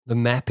The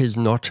map is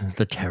not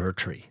the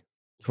territory.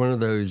 It's one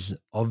of those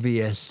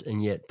obvious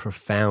and yet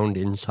profound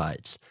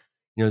insights.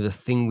 The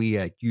thing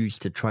we use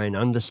to try and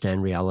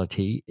understand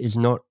reality is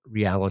not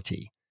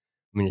reality.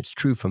 I mean, it's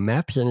true for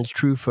maps and it's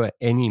true for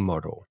any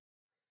model.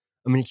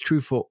 I mean, it's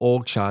true for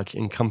org charts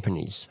in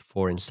companies,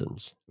 for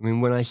instance. I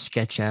mean, when I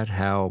sketch out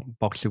how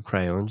box of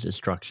crayons is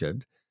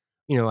structured,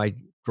 I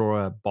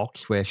draw a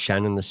box where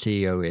Shannon, the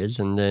CEO, is,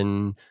 and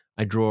then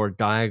I draw a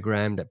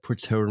diagram that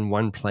puts her in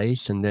one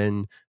place, and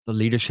then the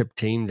leadership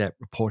team that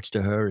reports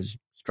to her is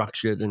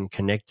structured and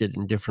connected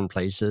in different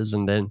places,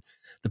 and then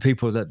the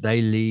people that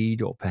they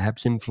lead or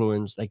perhaps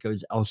influence that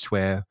goes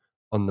elsewhere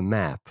on the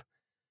map.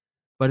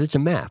 But it's a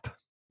map.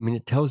 I mean,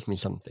 it tells me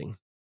something,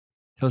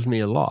 tells me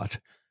a lot,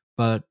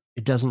 but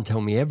it doesn't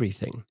tell me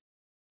everything.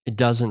 It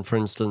doesn't, for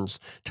instance,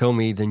 tell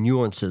me the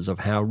nuances of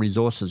how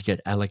resources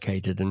get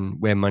allocated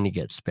and where money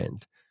gets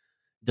spent.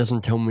 It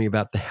doesn't tell me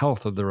about the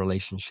health of the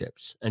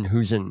relationships and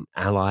who's an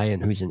ally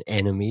and who's an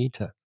enemy,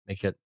 to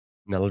make it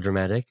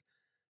melodramatic.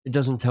 It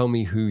doesn't tell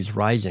me who's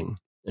rising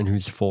and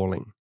who's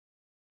falling.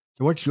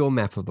 So what's your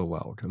map of the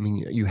world? I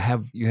mean, you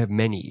have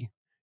many.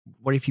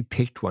 What if you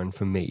picked one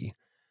for me?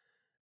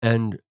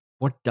 And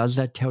what does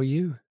that tell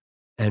you?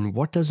 And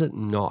what does it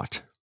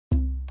not?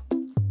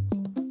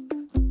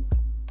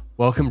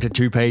 Welcome to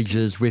 2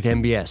 Pages with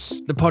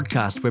MBS, the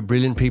podcast where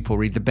brilliant people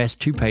read the best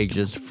 2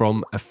 pages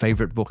from a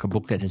favorite book, a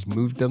book that has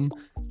moved them,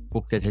 a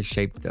book that has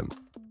shaped them.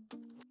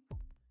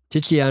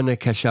 Tiziana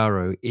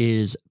Casciaro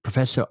is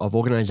Professor of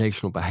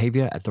Organizational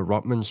Behavior at the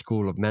Rotman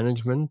School of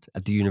Management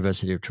at the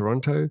University of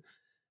Toronto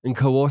and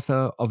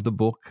co-author of the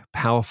book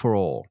Power for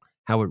All,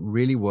 How It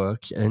Really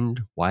Works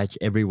and Why It's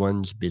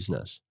Everyone's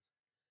Business.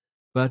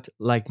 But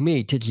like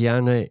me,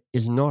 Tiziana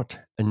is not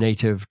a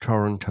native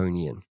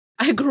Torontonian.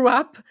 I grew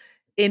up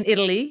in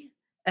Italy,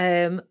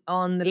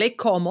 on Lake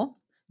Como,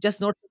 just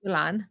north of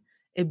Milan,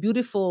 a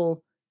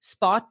beautiful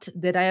spot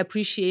that I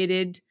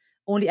appreciated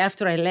only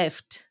after I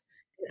left.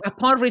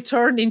 Upon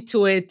returning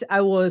to it,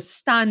 I was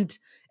stunned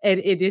at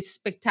its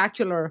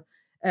spectacular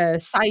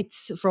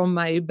sights from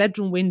my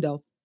bedroom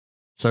window.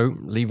 So,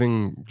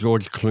 leaving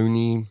George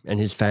Clooney and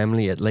his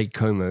family at Lake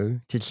Como,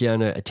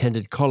 Tiziana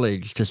attended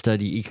college to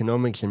study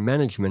economics and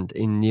management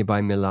in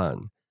nearby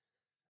Milan.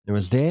 It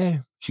was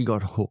there she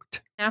got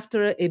hooked.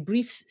 After a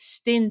brief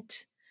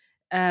stint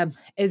as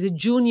a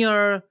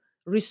junior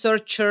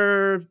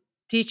researcher,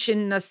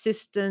 teaching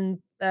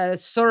assistant,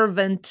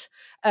 servant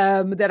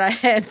that I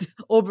had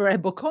over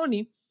at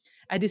Bocconi,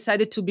 I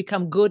decided to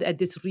become good at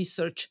this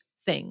research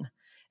thing.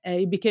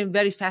 It became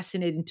very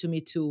fascinating to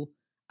me to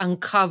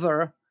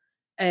uncover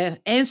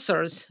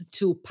answers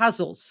to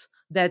puzzles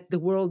that the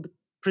world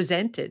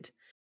presented.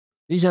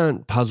 These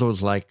aren't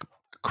puzzles like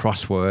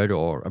crossword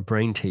or a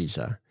brain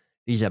teaser.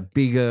 These are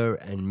bigger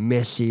and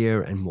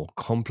messier and more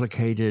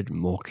complicated,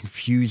 more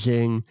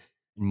confusing,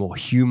 and more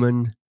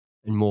human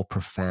and more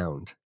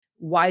profound.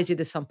 Why is it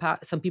that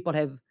some people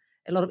have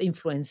a lot of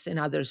influence and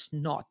others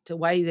not?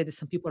 Why is it that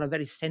some people are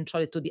very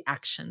central to the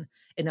action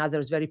and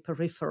others very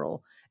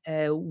peripheral?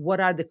 What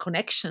are the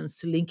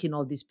connections linking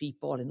all these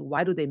people and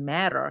why do they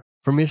matter?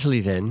 From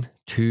Italy, then,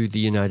 to the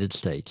United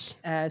States.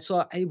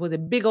 So it was a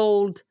big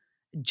old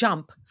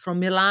jump from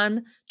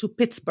Milan to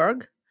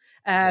Pittsburgh.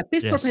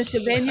 Pittsburgh, Yes.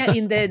 Pennsylvania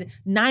in the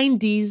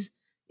 90s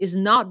is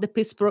not the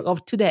Pittsburgh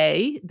of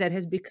today that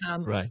has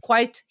become Right.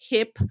 quite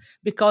hip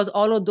because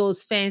all of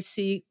those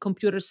fancy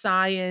computer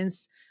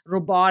science,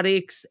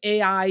 robotics,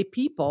 AI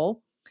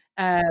people,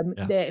 Yeah.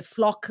 they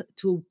flock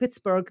to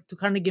Pittsburgh, to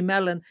Carnegie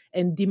Mellon,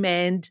 and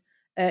demand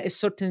a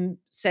certain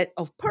set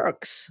of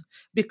perks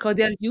because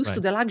they're used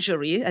to Right. the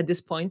luxury at this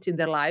point in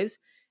their lives.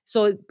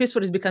 So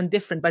Pittsburgh has become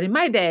different. But in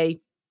my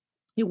day,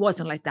 it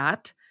wasn't like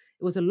that.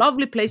 It was a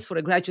lovely place for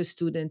a graduate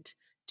student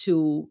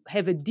to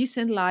have a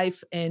decent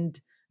life and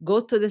go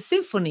to the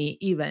symphony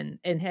even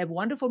and have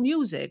wonderful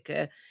music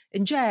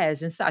and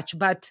jazz and such.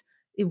 But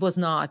it was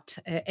not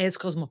as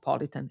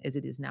cosmopolitan as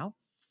it is now.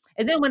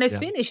 And then when I Yeah.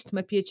 finished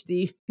my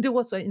PhD, there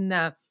was in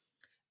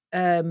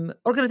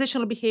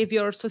organizational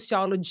behavior,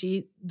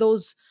 sociology,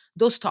 those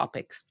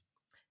topics.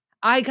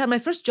 I got my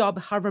first job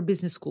at Harvard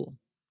Business School,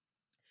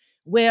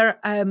 where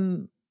I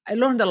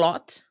learned a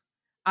lot.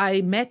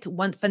 I met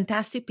one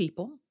fantastic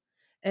people,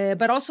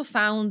 but also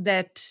found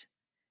that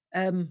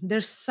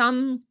there's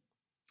some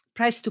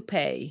price to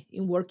pay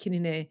in working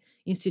in a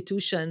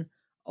institution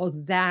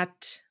of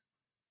that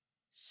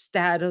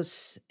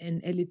status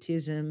and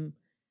elitism,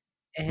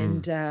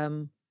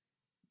 Mm.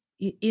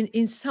 and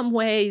in some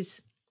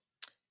ways,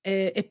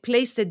 a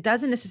place that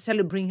doesn't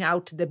necessarily bring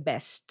out the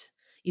best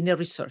in a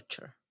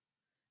researcher.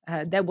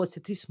 That was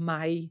at least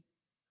my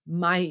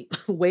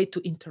way to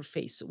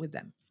interface with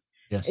them.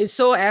 And Yes.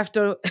 so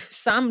after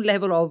some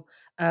level of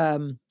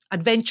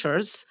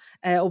adventures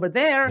over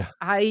there, Yeah.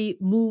 I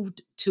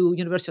moved to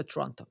University of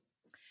Toronto.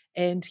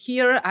 And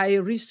here I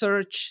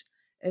research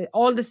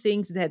all the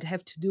things that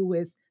have to do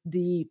with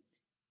the,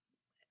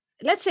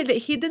 let's say, the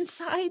hidden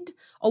side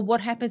of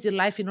what happens in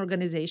life in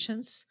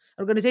organizations.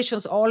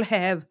 Organizations all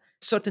have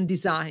certain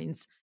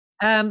designs.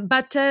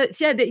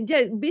 Yeah,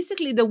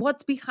 basically the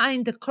what's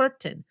behind the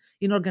curtain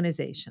in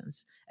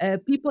organizations.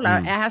 People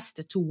are Mm,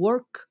 asked to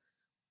work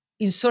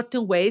in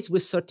certain ways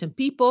with certain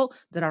people.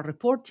 There are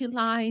reporting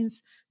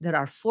lines, there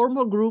are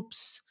formal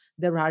groups,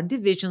 there are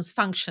divisions,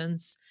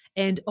 functions,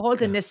 and all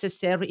the yeah,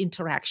 necessary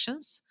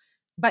interactions.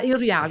 But in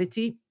right,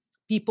 reality,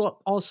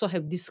 people also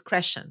have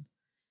discretion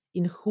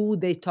in who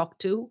they talk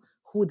to,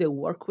 who they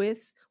work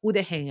with, who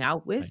they hang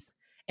out right. with.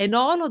 And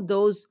all of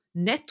those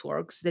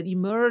networks that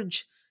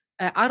emerge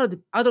out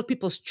of other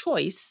people's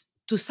choice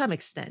to some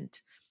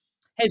extent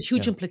have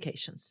huge Yeah,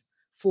 implications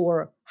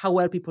for how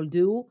well people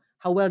do,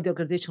 how well the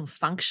organization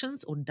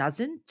functions or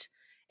doesn't.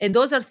 And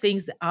those are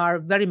things that are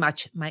very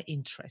much my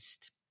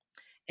interest.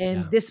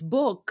 And yeah. this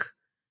book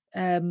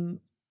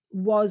um,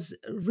 was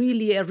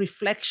really a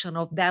reflection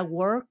of that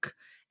work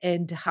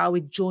and how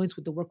it joins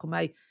with the work of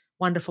my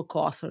wonderful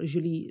co-author,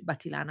 Julie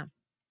Batilana,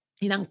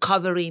 in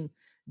uncovering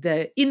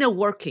the inner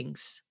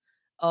workings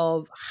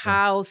of Yeah.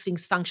 how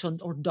things function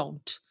or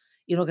don't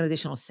in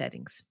organizational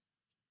settings.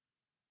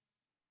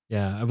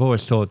 Yeah, I've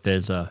always thought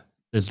there's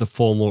the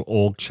formal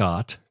org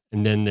chart,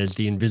 and then there's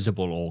the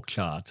invisible org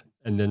chart,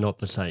 and they're not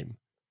the same.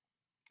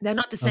 They're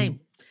not the Um,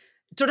 same.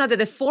 It turned out that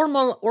the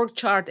formal org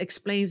chart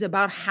explains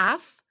about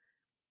half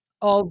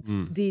of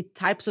mm, the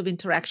types of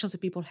interactions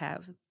that people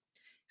have.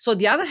 So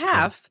the other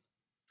right. half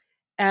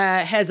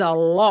has a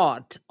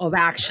lot of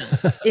action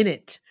in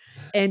it.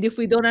 And if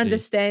we don't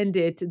See, understand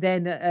it,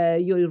 then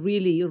you're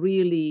really,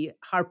 really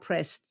hard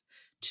pressed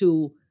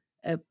to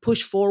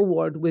push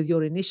forward with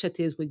your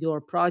initiatives, with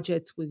your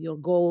projects, with your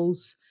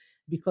goals,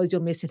 because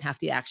you're missing half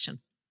the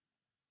action.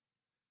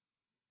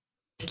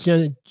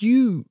 Tiziana, do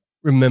you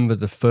remember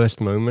the first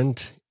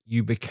moment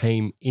you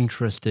became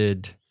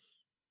interested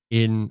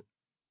in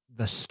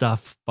the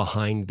stuff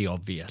behind the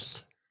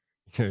obvious?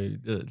 You know,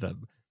 the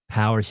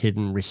powers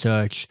hidden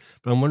research.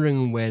 But I'm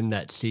wondering when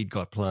that seed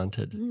got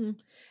planted. Mhm.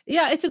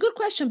 Yeah, it's a good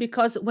question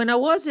because when I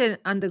was an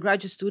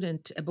undergraduate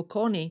student at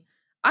Bocconi,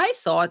 I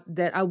thought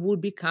that I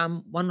would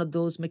become one of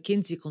those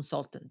McKinsey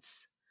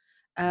consultants.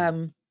 Mm,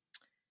 Um,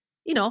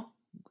 you know,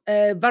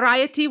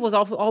 variety was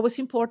always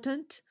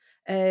important.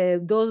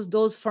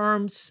 Those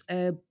firms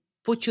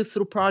put you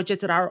through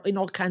projects that are in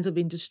all kinds of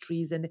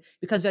industries, and it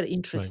becomes very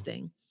right,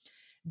 interesting.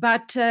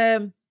 But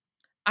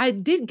I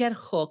did get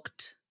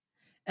hooked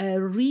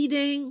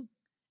reading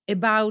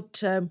about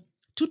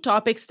two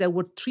topics that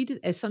were treated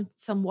as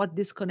somewhat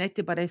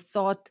disconnected, but I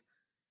thought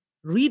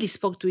really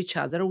spoke to each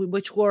other,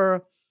 which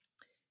were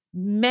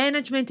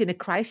management in a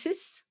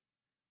crisis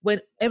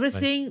when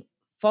right. everything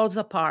falls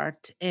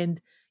apart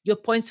and your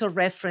points of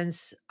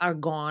reference are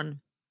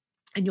gone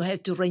and you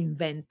have to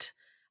reinvent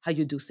how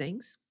you do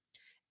things,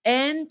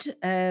 and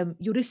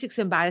heuristics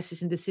and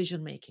biases in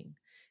decision making.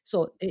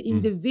 So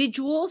Mm,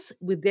 individuals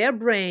with their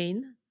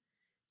brain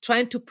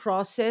trying to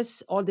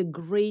process all the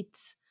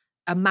great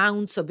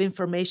amounts of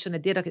information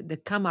and data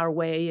that come our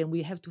way, and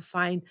we have to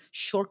find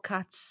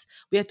shortcuts.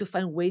 We have to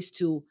find ways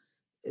to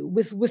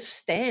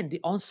withstand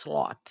the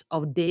onslaught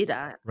of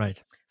data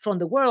right. from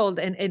the world,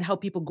 and how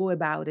people go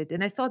about it.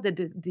 And I thought that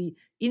the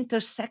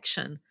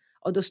intersection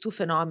of those two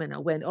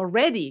phenomena, when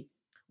already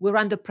we're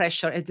under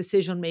pressure as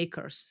decision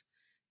makers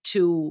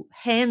to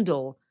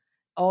handle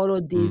all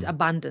of these Mm,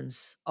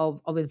 abundance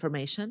of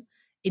information,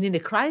 and in a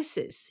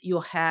crisis, you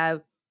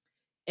have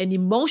an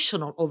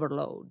emotional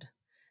overload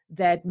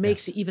that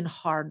makes it yes, even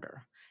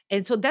harder.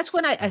 And so that's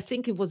when I right.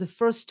 think it was the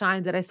first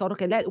time that I thought,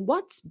 okay,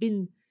 what's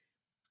been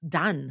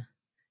done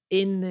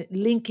in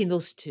linking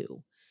those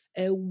two?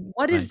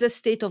 What is Right. the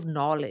state of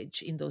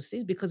knowledge in those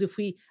things? Because if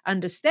we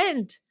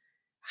understand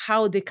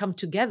how they come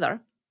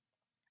together,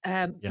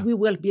 Yeah. we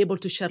will be able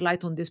to shed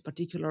light on this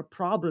particular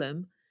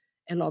problem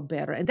a lot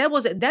better. And that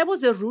was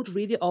the root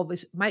really of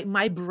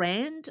my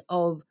brand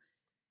of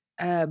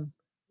um,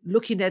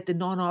 looking at the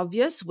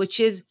non-obvious, which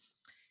is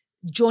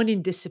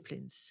joining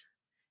disciplines.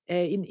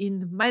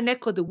 In my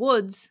neck of the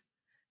woods,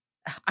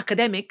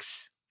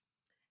 academics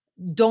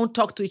don't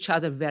talk to each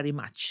other very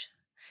much.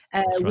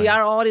 That's We right.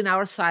 are all in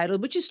our silo,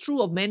 which is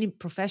true of many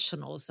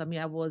professionals. I mean,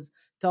 I was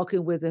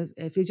talking with a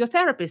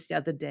physiotherapist the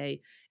other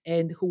day,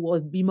 and who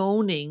was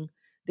bemoaning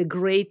the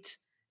great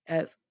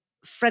uh,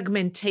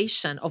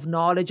 fragmentation of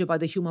knowledge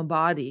about the human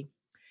body,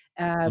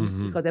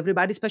 Mhm. because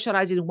everybody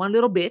specializes in one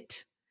little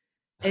bit,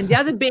 and the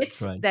other That's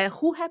bits right. that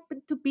who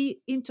happen to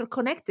be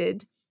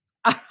interconnected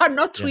are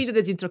not Yes. treated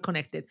as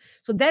interconnected.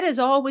 So that has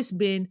always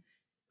been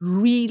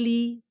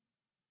really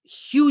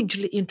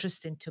hugely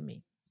interesting to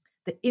me.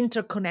 The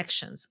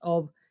interconnections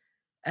of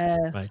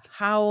Right.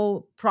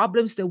 how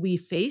problems that we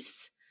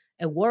face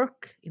at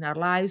work, in our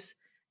lives,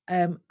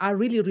 are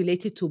really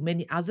related to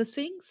many other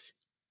things.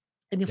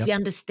 And if we Yep.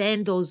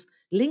 understand those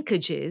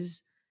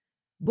linkages,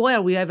 boy,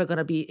 are we ever going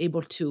to be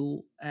able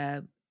to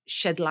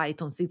shed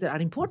light on things that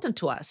are important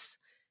to us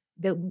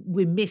that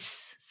we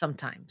miss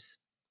sometimes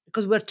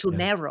because we're too Yeah.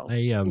 narrow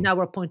I, in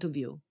our point of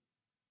view.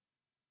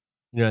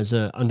 as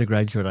an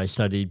undergraduate, I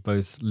studied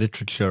both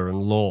literature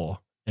and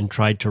law and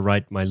tried to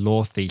write my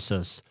law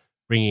thesis,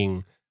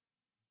 bringing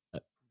uh,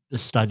 the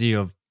study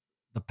of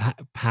the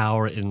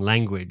power in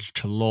language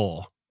to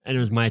law, and it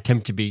was my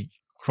attempt to be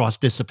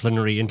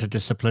cross-disciplinary,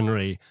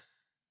 interdisciplinary.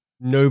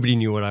 Nobody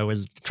knew what I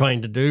was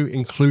trying to do,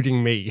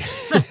 including me.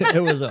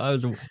 It was I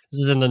was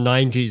This is in the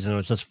 '90s, and I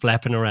was just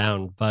flapping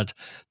around, but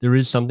there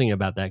is something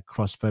about that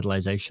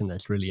cross-fertilization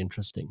that's really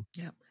interesting.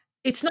 Yeah.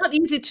 It's not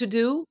easy to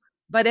do,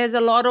 but there's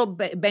a lot of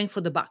bang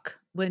for the buck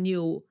when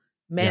you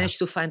Yeah. manage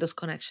to find those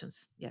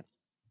connections. Yeah.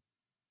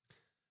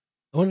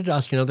 I wanted to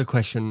ask another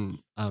question,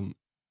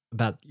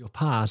 about your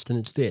past, and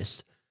it's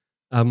this: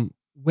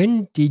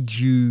 when do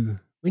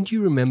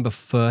you remember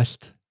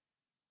first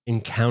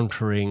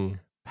encountering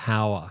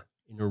power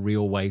in a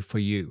real way for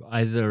you,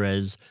 either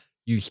as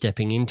you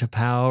stepping into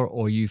power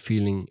or you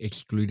feeling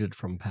excluded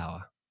from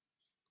power?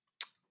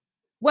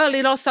 Well,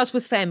 it all starts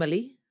with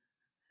family,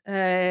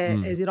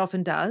 Mm, as it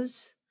often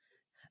does.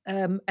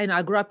 And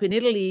I grew up in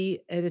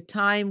Italy at a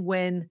time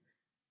when,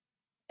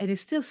 and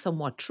it's still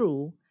somewhat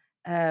true,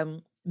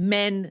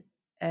 men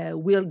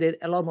wielded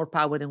a lot more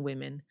power than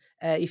women.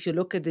 If you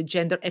look at the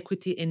Gender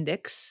Equity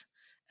Index,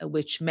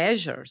 which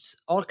measures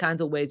all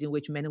kinds of ways in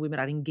which men and women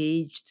are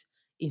engaged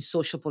in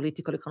social,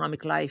 political,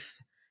 economic life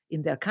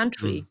in their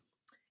mm. country,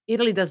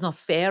 Italy does not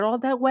fare all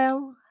that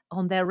well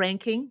on their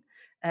ranking.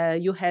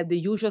 You have the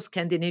usual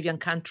Scandinavian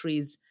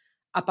countries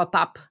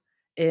up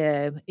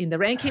in the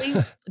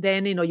ranking.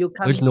 Then you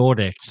Those come.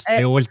 Nordics, Uh,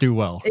 they always do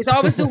well. it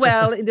always do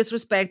well in this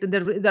respect, and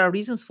there are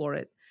reasons for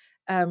it.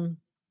 Um,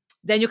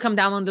 then you come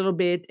down a little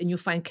bit, and you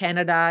find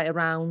Canada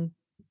around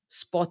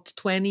spot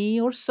 20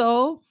 or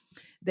so.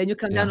 Then you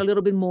come down Yeah. a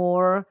little bit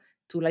more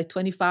to like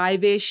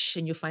 25 ish,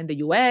 and you find the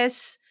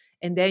US.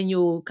 And then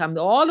you come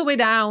all the way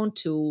down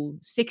to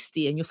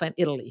 60, and you find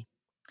Italy.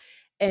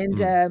 And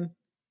Mm,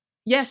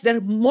 yes, there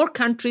are more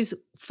countries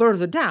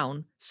further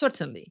down,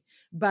 certainly,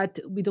 but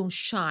we don't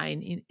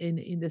shine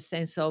in the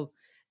sense of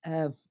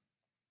uh,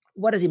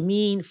 what does it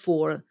mean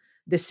for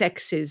the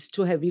sexes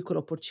to have equal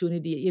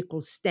opportunity,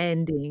 equal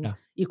standing, yeah.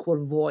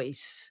 equal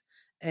voice.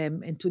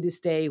 And to this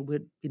day, we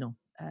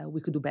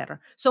could do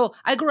better. So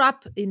I grew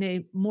up in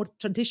a more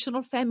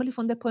traditional family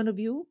from that point of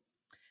view.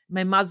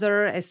 My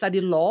mother has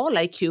studied law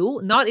like you,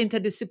 not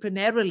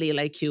interdisciplinarily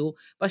like you,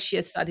 but she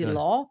has studied Yeah.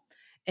 law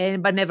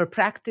and but never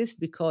practiced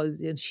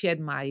because she had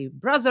my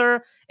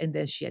brother and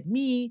then she had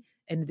me.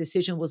 And the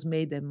decision was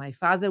made that my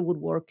father would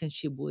work and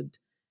she would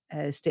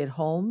stay at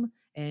home.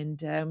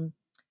 And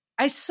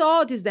I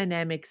saw these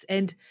dynamics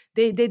and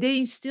they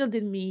instilled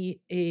in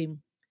me a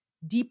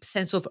deep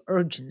sense of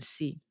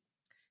urgency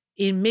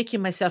in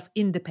making myself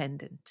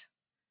independent,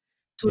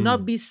 to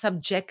not Mm, be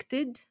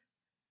subjected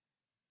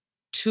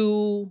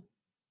to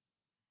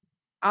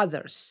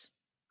others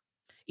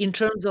in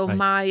terms of right.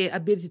 my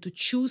ability to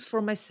choose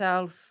for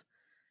myself,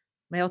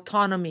 my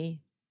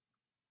autonomy,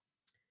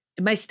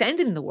 and my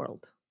standing in the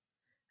world.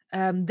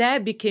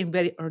 That became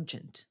very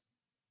urgent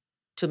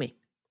to me.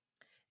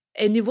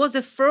 And it was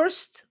the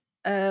first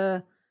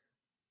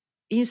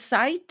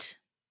insight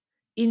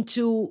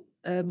into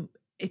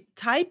a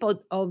type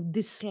of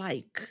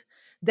dislike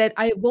that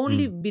I've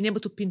only Mm, been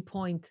able to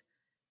pinpoint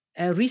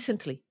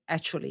recently,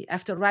 actually,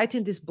 after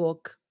writing this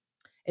book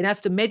and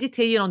after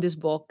meditating on this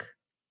book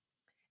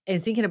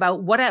and thinking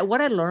about what I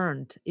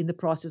learned in the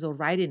process of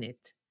writing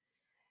it.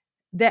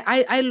 That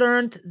I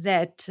learned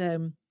that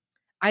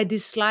I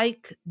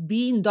dislike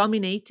being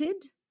dominated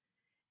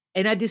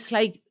and I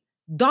dislike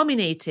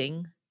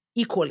dominating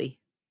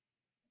equally.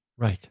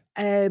 right.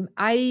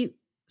 I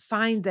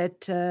find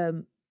that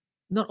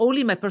not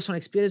only my personal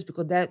experience,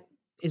 because that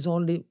is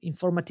only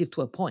informative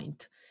to a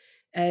point,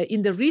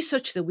 in the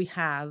research that we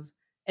have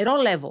at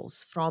all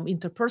levels, from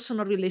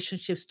interpersonal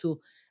relationships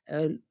to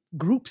uh,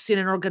 groups in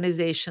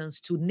organizations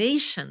to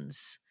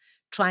nations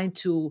trying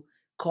to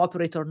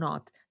cooperate or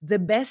not, the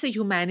best that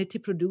humanity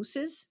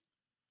produces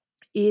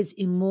is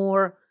in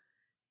more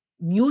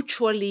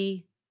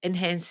mutually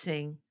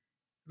enhancing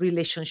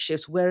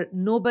relationships where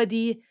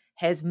nobody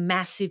has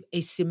massive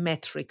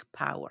asymmetric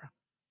power.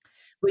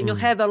 When you Mm,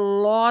 have a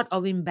lot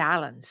of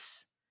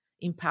imbalance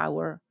in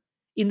power,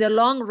 in the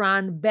long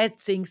run, bad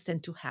things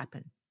tend to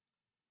happen.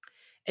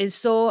 And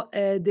so,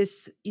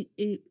 this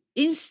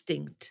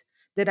instinct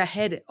that I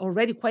had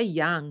already quite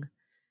young,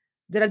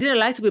 that I didn't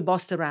like to be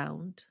bossed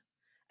around.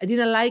 I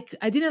didn't like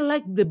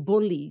the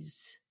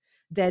bullies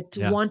that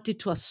yeah. wanted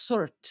to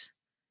assert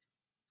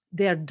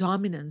their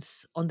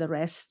dominance on the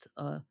rest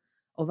of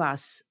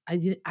us. I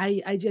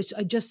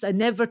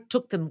never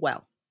took them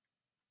well.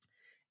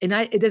 And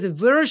there's a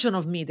version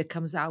of me that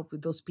comes out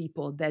with those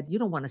people that you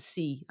don't want to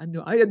see. I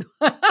know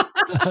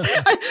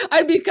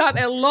I become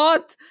a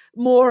lot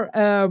more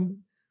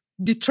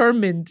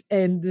determined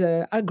and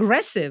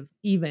aggressive,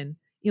 even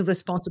in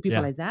response to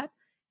people Yeah, like that.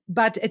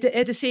 But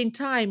at the same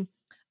time,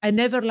 I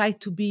never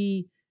like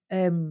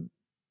um,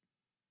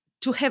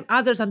 to have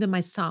others under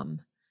my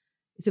thumb.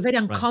 It's a very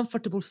right.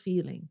 uncomfortable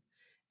feeling.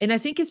 And I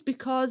think it's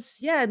because,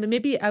 yeah,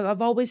 maybe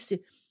I've always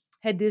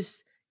had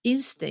this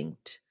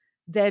instinct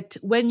that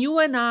when you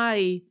and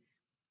I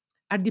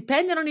are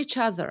dependent on each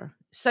other,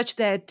 such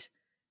that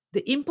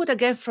the input I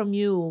get from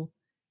you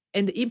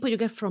and the input you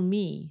get from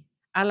me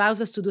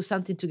allows us to do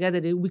something together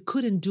that we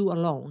couldn't do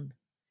alone.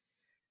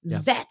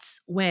 Yeah.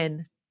 That's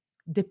when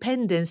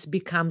dependence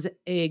becomes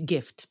a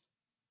gift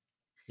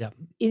Yeah.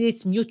 in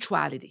its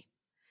mutuality.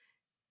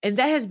 And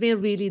that has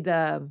been really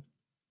the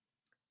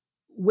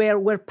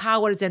where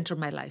power has entered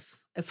my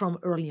life from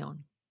early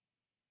on.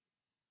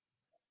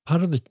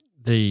 Part of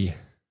the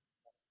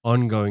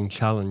ongoing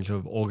challenge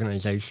of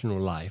organizational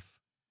life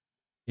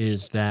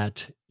is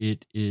that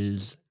it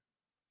is,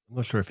 I'm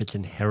not sure if it's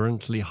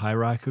inherently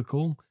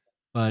hierarchical,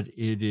 but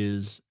it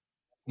is,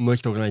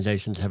 most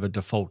organizations have a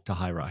default to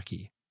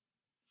hierarchy.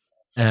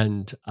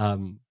 And,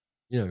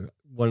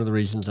 one of the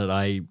reasons that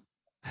I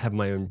have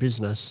my own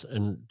business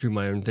and do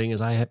my own thing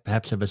is I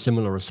perhaps have a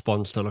similar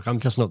response to, look,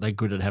 I'm just not that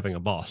good at having a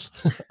boss.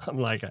 I'm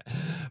like,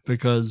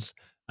 because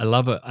I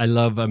love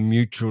a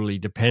mutually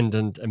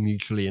dependent, a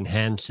mutually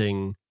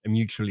enhancing, a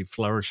mutually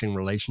flourishing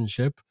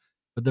relationship.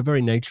 But the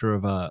very nature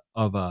of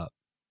a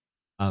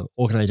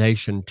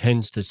organization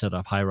tends to set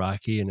up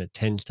hierarchy, and it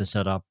tends to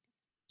set up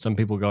some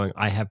people going,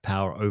 I have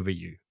power over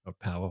you or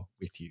power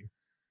with you.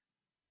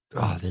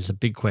 Oh, there's a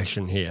big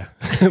question here,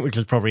 which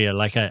is probably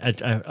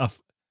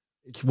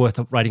it's worth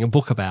writing a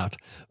book about.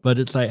 But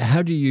it's like,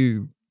 how do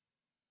you?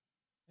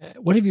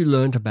 What have you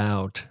learned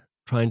about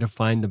trying to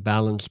find the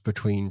balance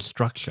between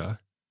structure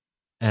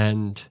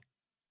and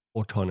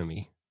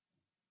autonomy?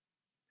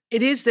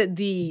 It is that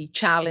the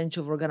challenge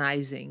of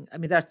organizing. I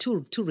mean, there are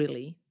two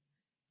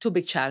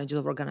big challenges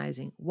of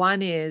organizing.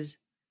 One is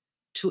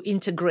to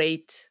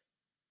integrate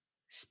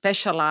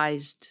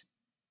specialized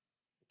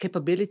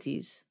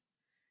capabilities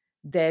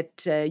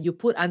that you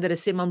put under the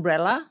same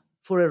umbrella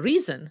for a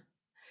reason.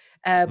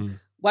 Uh,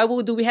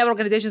 Mm, do we have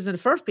organizations in the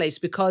first place?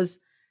 Because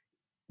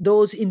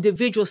those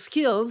individual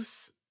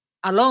skills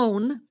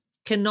alone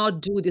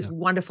cannot do this yeah.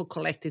 wonderful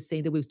collective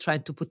thing that we're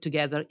trying to put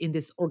together in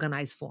this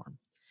organized form.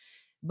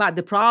 But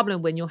the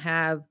problem when you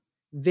have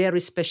very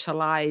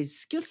specialized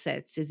skill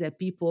sets is that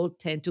people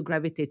tend to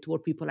gravitate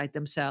toward people like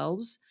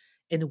themselves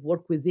and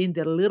work within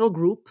their little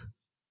group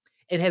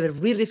and have a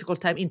really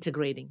difficult time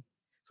integrating.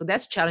 So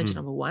that's challenge Mm,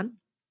 number one.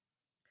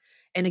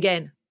 And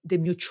again, the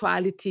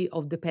mutuality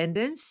of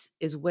dependence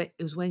is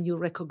when you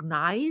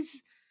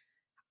recognize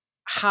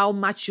how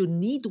much you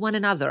need one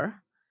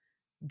another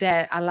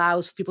that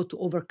allows people to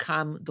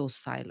overcome those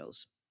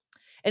silos.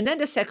 And then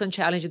the second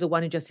challenge is the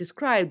one you just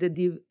described,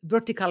 the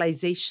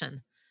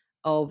verticalization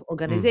of mm,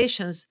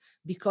 organizations,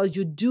 because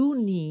you do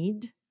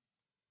need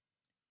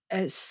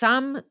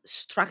some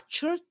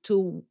structure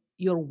to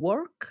your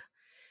work,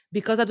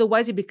 because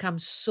otherwise it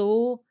becomes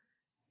so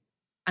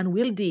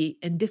unwieldy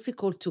and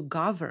difficult to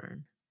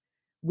govern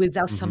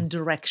without mhm. some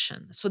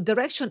direction. So,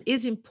 direction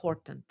is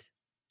important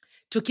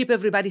to keep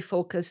everybody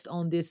focused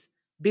on this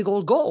big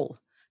old goal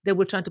that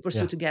we're trying to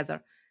pursue Yeah.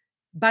 together.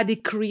 But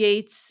it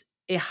creates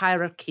a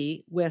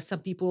hierarchy where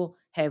some people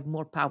have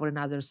more power and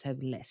others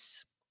have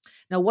less.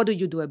 Now, what do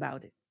you do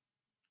about it?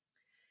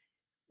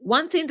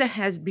 One thing that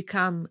has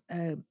become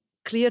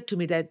clear to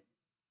me that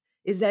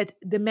is that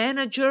the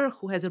manager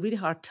who has a really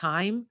hard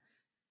time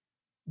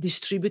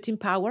distributing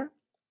power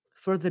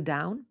further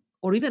down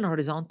or even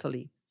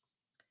horizontally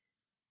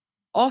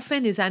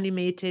often is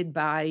animated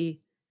by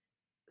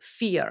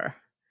fear,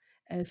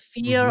 a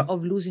fear Mhm.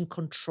 of losing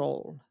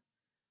control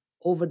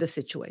over the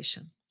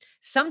situation.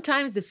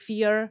 Sometimes the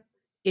fear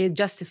is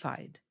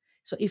justified.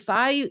 So if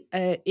I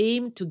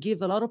aim to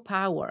give a lot of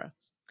power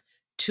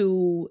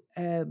to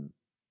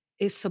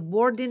a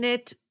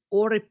subordinate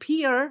or a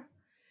peer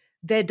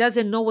that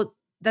doesn't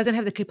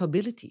have the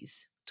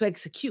capabilities to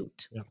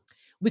execute, Yeah.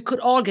 we could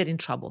all get in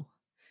trouble.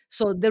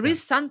 So there Yeah.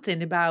 is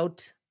something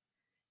about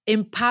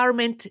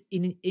empowerment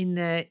in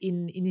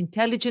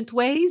intelligent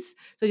ways.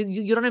 So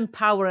you don't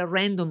empower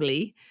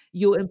randomly.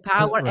 You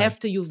empower Right.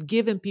 after you've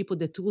given people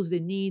the tools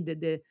they need,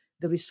 the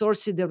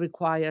resources they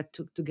require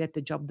to get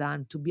the job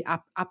done, to be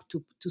up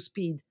to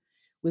speed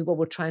with what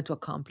we're trying to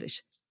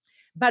accomplish.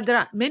 But there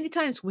are many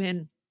times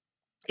when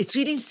it's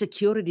really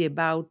insecurity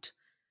about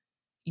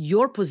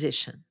your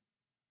position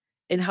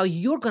and how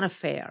you're going to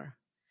fare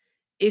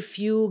if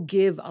you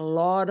give a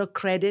lot of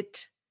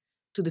credit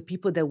to the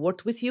people that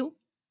worked with you,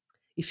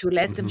 if you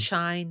let them Mhm.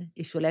 shine,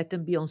 if you let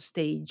them be on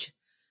stage,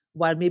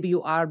 while maybe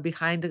you are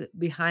behind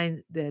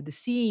the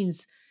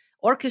scenes,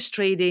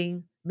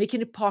 orchestrating,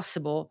 making it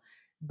possible,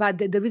 but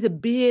there is a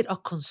bit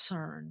of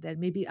concern that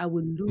maybe I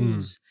will Mm.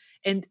 lose,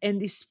 and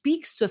it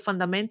speaks to a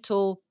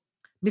fundamental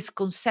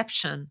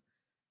misconception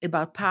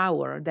about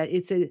power that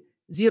it's a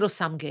zero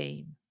sum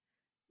game.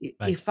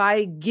 Right. If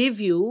I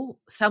give you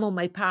some of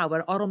my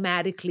power,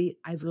 automatically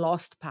I've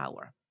lost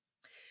power.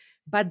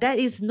 But that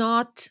is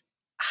not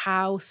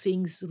how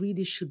things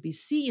really should be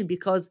seen,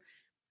 because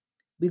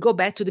we go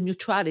back to the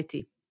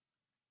mutuality.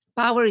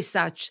 Power is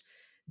such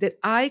that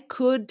I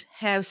could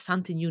have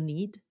something you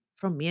need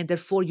from me, and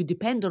therefore you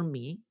depend on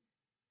me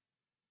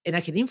and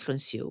I can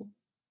influence you.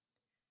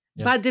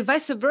 Yeah. But the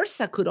vice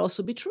versa could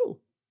also be true.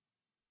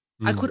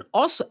 I Mm. could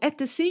also, at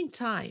the same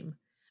time,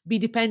 be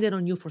dependent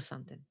on you for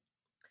something.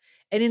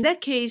 And in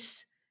that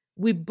case,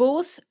 we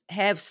both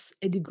have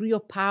a degree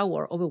of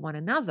power over one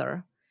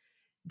another,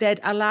 that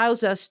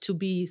allows us to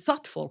be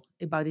thoughtful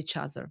about each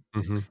other.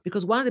 Hmm.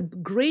 Because one of the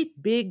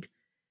great, big,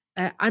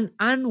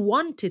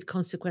 unwanted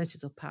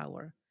consequences of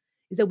power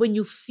is that when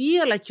you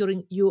feel like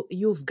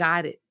you've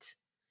got it,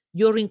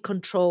 you're in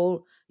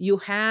control, you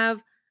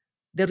have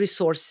the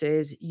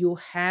resources, you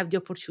have the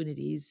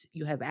opportunities,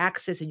 you have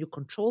access, and you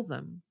control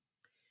them,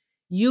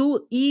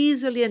 you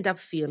easily end up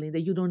feeling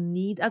that you don't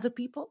need other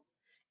people.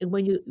 And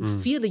when you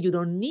Mm. feel that you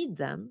don't need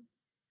them,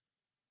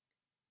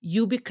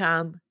 you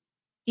become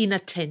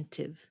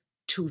inattentive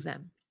to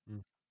them.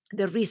 Mm.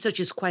 The research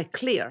is quite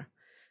clear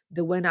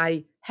that when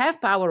I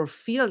have power or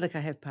feel like I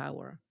have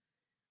power,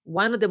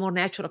 one of the more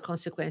natural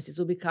consequences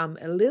will become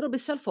a little bit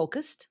self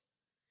focused,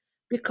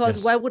 because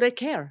Yes. why would I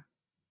care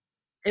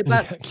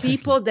about Yeah, exactly.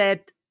 people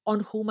that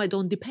on whom I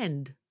don't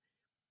depend?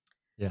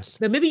 Yes.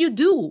 But maybe you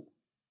do,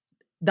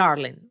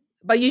 darling,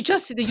 but you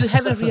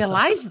haven't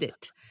realized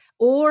it,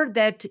 or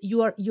that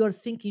you're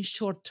thinking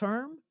short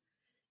term.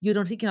 You're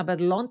not thinking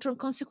about long term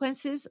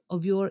consequences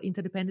of your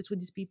interdependence with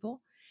these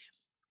people.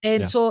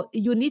 And Yeah. so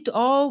you need to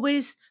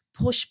always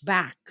push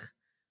back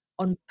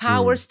on Mm.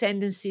 power's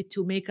tendency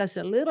to make us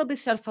a little bit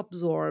self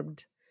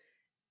absorbed,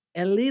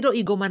 a little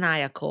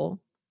egomaniacal,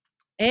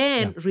 Yeah.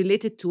 and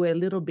related to a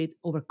little bit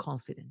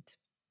overconfident.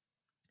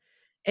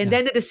 And Yeah.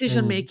 then the decision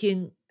And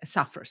making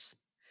suffers.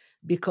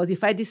 Because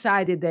if I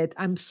decided that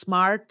I'm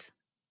smart,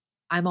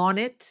 I'm on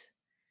it,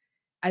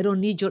 I don't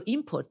need your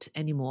input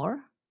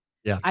anymore,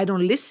 yeah. I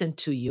don't listen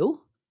to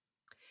you.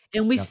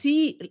 And we Yeah.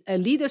 see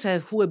leaders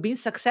who have been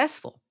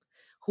successful,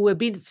 who have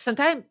been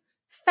sometimes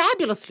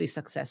fabulously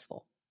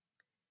successful,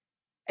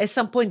 at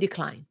some point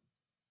decline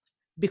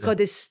Yeah. because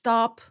they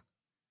stop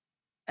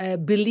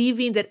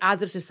believing that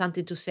others have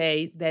something to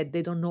say that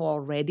they don't know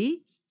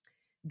already.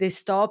 They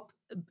stop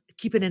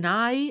keeping an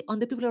eye on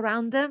the people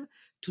around them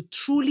to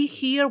truly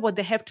hear what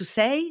they have to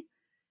say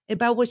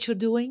about what you're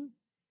doing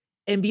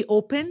and be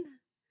open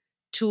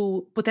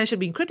to potentially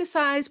being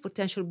criticized,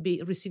 potentially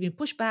be receiving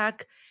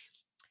pushback.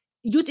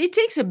 It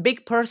takes a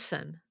big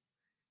person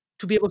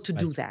to be able to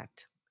do Right.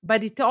 that.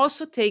 But it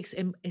also takes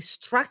a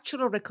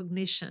structural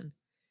recognition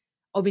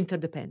of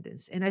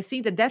interdependence. And I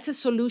think that that's a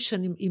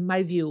solution, in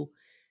my view,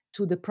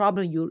 to the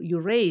problem you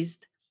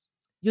raised.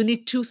 You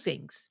need two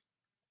things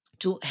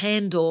to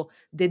handle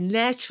the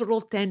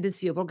natural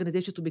tendency of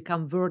organization to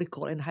become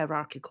vertical and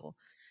hierarchical.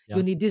 You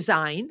Yeah. need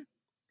design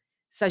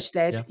such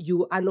that Yeah.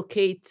 you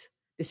allocate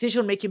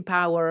decision-making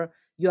power,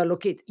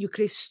 you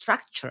create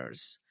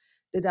structures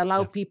that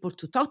allow Yeah. people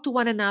to talk to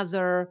one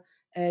another,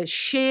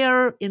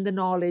 share in the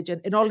knowledge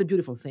and all the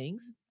beautiful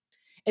things.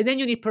 And then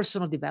you need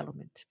personal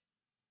development.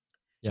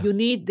 Yeah. You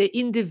need the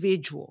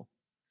individual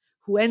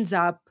who ends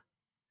up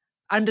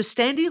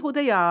understanding who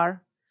they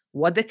are,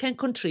 what they can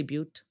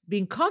contribute,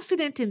 being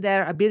confident in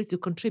their ability to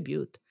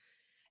contribute,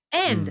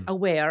 and Mm.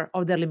 aware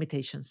of their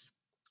limitations,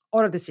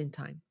 all at the same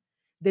time.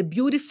 The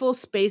beautiful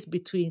space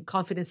between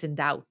confidence and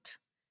doubt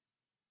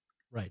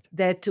Right.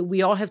 that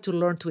we all have to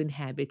learn to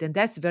inhabit. And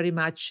that's very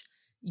much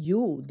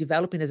you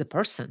developing as a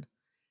person.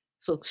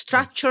 So, Right.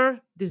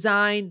 structure,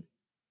 design,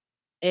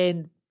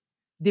 and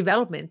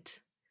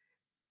development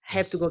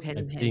have to Yes. go hand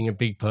Like in being hand. a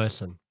big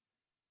person.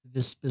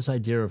 This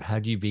idea of how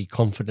do you be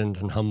confident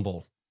and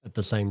humble at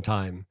the same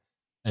time,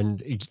 and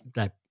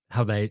that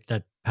how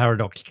that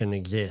paradox can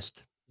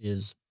exist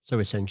is so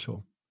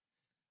essential.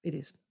 It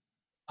is.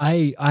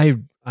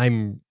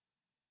 I'm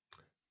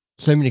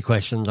so many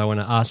questions I want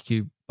to ask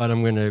you, but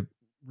I'm going to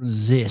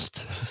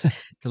resist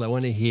because I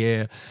want to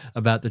hear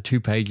about the 2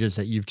 pages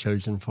that you've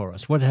chosen for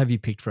us. What have you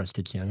picked for us,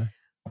 Tiziana?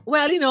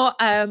 Well,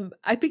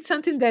 I picked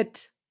something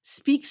that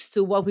speaks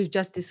to what we've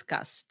just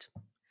discussed,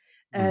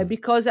 Mm.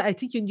 because I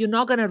think you're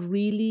not going to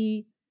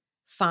really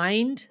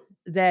find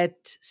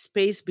that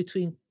space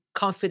between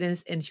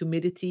confidence and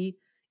humility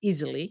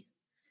easily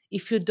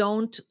if you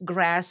don't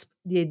grasp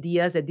the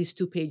ideas that these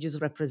 2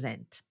 pages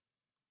represent.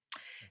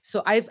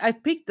 So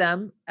I've picked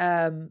them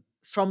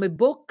from a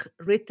book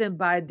written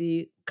by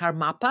the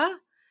Karmapa,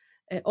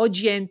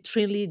 Ogyen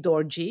Trinley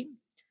Dorji.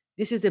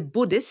 This is a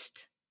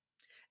Buddhist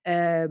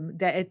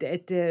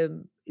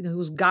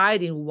who's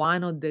guiding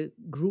one of the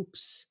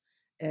groups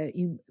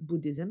in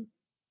Buddhism.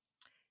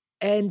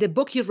 And the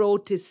book he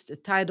wrote is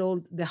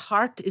titled "The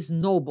Heart is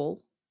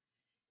Noble: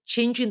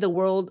 Changing the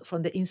World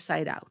from the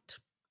Inside Out."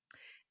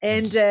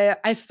 And Yes.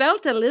 I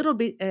felt a little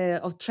bit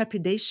of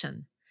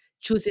trepidation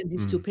choosing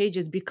these two Mm.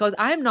 pages because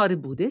I'm not a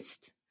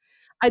Buddhist.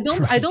 I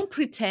Right. don't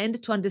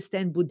pretend to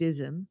understand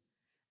Buddhism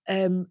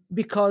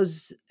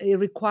because it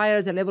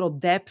requires a level of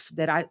depth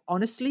that I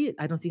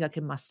don't think I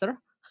can master.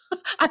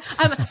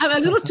 I'm a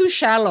little too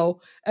shallow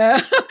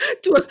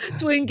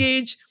to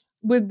engage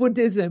with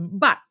Buddhism,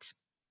 but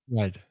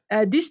Right.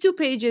 these 2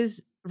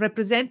 pages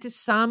represented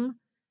some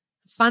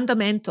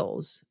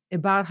fundamentals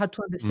about how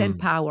to understand Mm.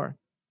 power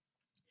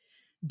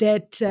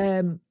that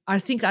I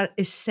think are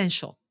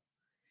essential.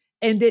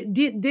 And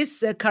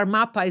this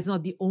Karmapa is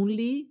not the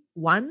only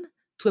one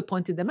to have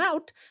pointed them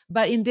out,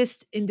 but in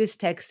this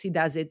text he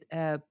does it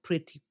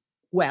pretty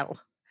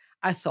well,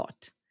 I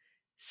thought.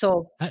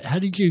 So, How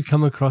did you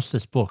come across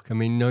this book? I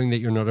mean, knowing that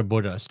you're not a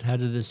Buddhist, how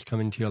did this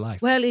come into your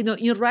life? well,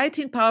 in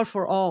writing Power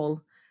for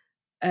All,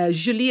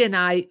 Julie and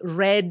I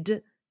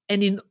read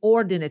an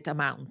inordinate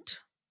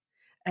amount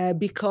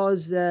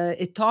because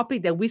a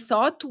topic that we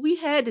thought we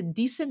had a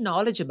decent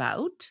knowledge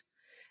about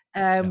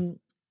Yeah.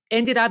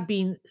 ended up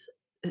being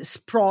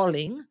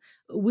sprawling,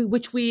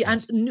 which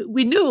Yes.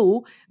 we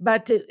knew,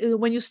 but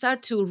when you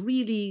start to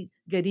really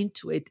get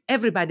into it,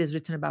 everybody has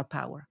written about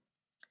power.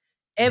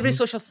 Every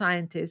Hmm. social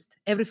scientist,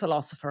 every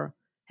philosopher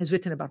has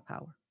written about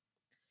power.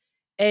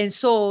 And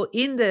so,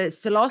 in the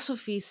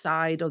philosophy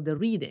side of the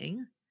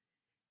reading,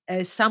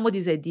 some of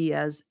these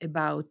ideas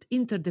about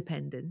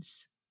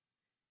interdependence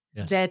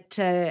Yes. that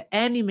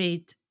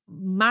animate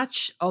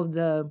much of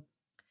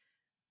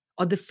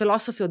the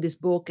philosophy of this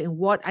book and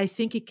what I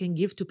think it can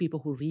give to people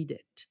who read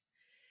it.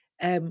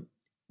 Um,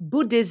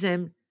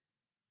 Buddhism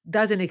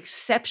does an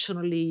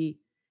exceptionally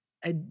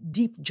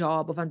deep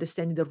job of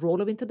understanding the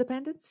role of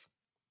interdependence,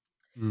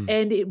 Mm.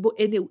 and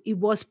it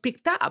was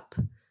picked up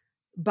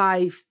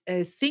by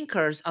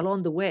thinkers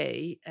along the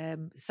way.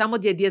 Some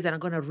of the ideas that I'm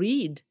going to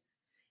read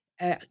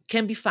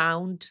can be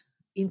found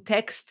in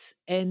texts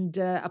and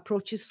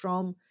approaches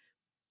from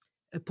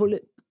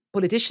poli-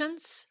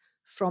 politicians,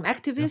 from Yeah.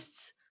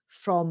 activists,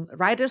 from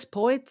writers,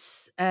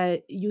 poets,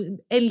 and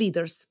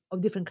leaders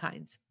of different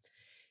kinds.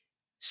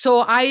 So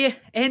I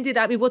ended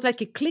up, it was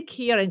like a click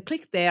here and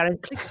click there and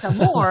click some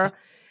more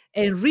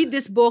and read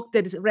this book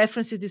that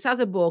references this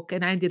other book.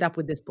 And I ended up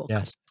with this book.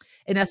 Yes.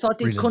 And I thought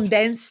it Brilliant.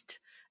 condensed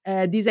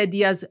these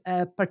ideas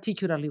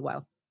particularly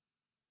well.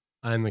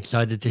 I'm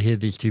excited to hear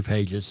these 2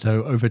 pages.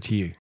 So over to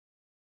you.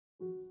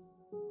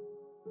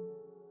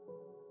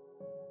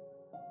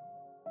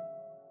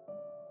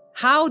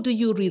 How do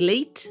you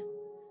relate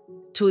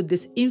to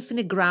this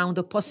infinite ground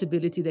of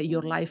possibility that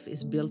your life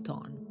is built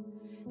on?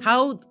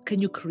 How can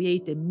you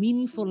create a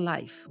meaningful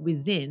life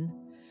within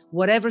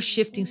whatever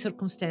shifting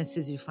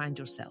circumstances you find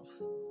yourself?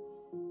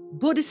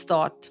 Buddhist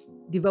thought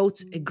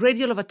devotes a great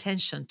deal of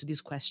attention to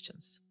these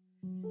questions.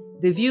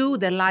 The view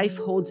that life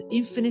holds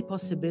infinite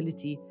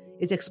possibility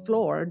is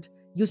explored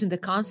using the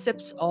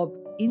concepts of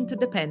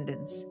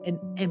interdependence and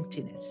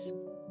emptiness.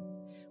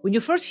 When you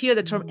first hear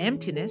the term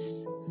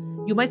emptiness,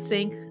 you might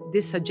think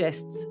this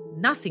suggests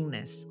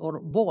nothingness or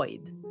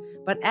void,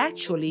 but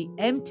actually,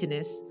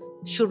 emptiness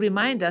should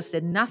remind us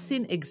that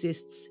nothing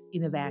exists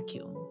in a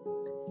vacuum.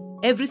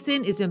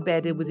 Everything is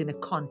embedded within a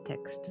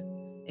context,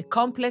 a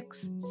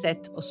complex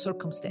set of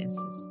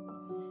circumstances.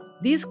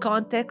 These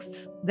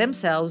contexts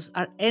themselves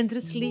are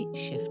endlessly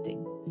shifting.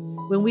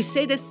 When we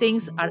say that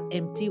things are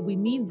empty, we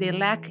mean they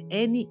lack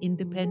any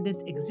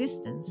independent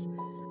existence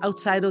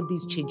outside of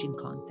these changing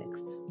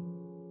contexts.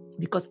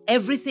 Because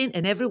everything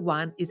and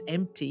everyone is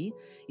empty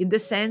in the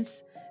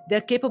sense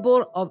they're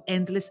capable of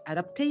endless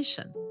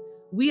adaptation.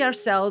 We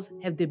ourselves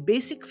have the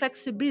basic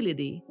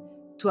flexibility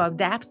to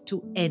adapt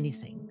to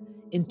anything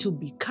and to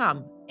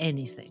become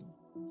anything.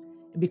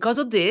 And because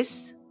of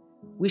this,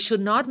 we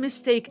should not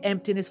mistake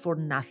emptiness for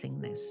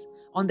nothingness.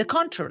 On the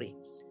contrary,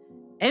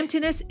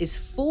 emptiness is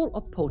full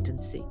of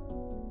potency.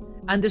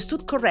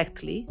 Understood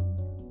correctly,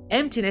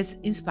 emptiness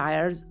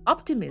inspires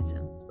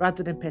optimism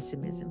rather than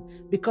pessimism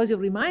because it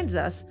reminds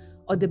us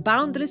of the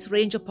boundless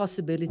range of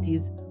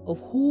possibilities of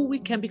who we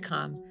can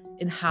become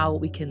and how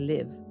we can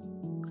live.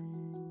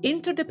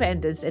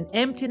 Interdependence and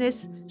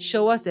emptiness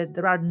show us that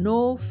there are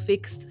no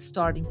fixed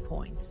starting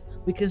points.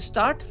 We can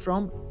start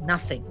from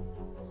nothing.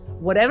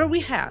 Whatever we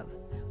have,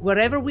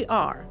 wherever we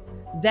are,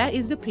 that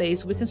is the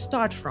place we can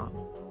start from.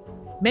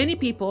 Many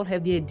people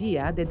have the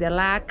idea that they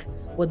lack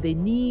what they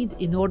need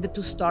in order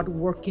to start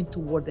working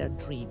toward their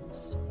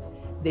dreams.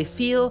 They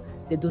feel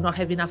they do not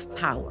have enough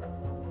power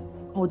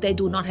or they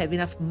do not have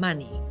enough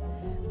money.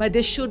 But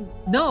they should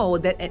know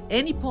that at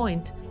any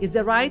point is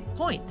the right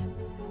point.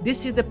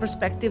 This is the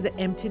perspective that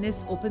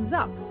emptiness opens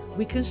up.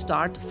 We can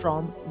start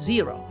from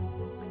zero.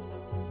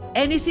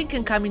 Anything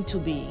can come into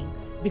being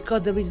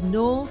because there is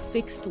no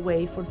fixed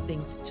way for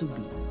things to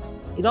be.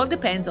 It all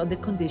depends on the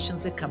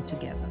conditions that come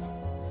together.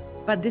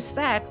 But this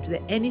fact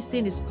that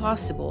anything is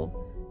possible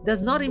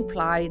does not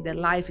imply that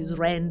life is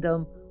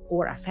random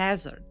or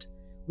haphazard.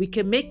 We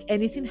can make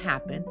anything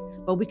happen,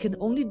 but we can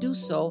only do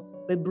so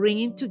by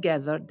bringing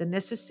together the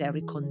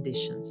necessary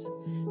conditions.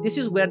 This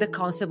is where the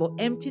concept of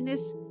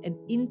emptiness and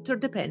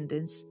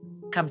interdependence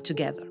come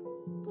together.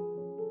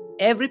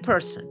 Every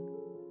person,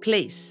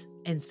 place,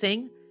 and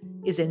thing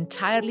is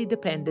entirely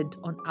dependent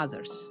on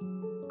others,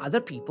 other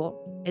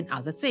people, and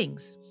other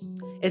things,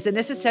 as a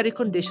necessary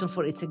condition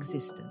for its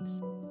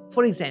existence.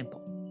 For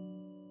example,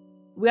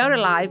 we are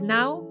alive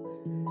now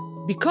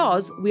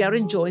because we are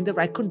enjoying the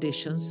right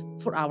conditions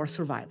for our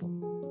survival.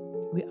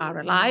 We are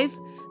alive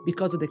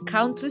because of the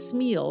countless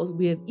meals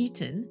we have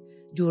eaten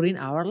during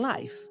our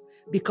life,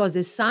 because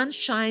the sun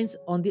shines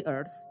on the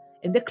earth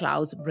and the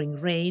clouds bring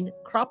rain,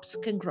 crops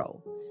can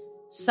grow.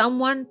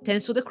 Someone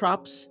tends to the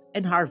crops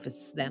and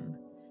harvests them.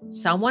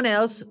 Someone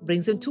else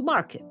brings them to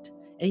market,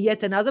 and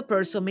yet another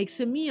person makes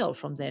a meal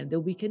from them that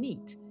we can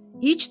eat.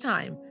 Each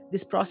time,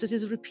 this process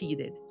is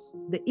repeated.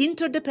 The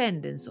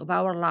interdependence of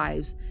our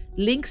lives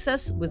links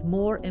us with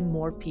more and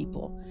more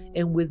people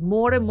and with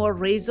more and more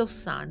rays of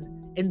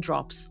sun and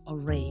drops of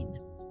rain.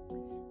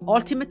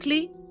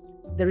 Ultimately,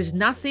 there is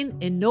nothing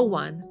and no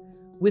one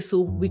with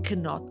whom we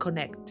cannot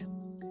connect.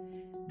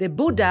 The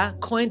Buddha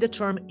coined the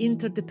term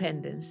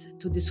interdependence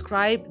to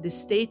describe the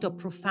state of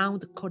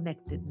profound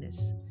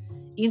connectedness.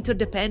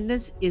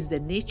 Interdependence is the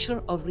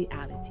nature of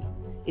reality.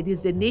 It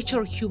is the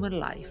nature of human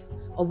life,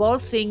 of all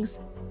things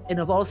and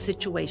of all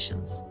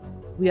situations.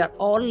 We are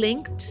all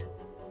linked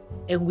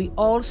and we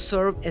all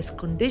serve as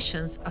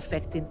conditions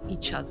affecting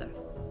each other.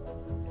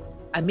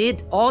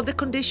 Amid all the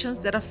conditions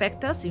that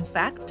affect us, in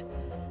fact,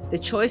 the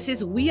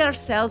choices we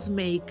ourselves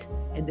make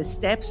and the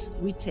steps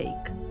we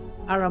take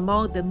are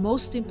among the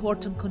most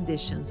important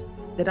conditions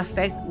that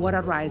affect what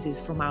arises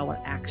from our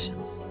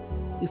actions.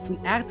 If we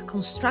act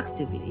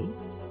constructively,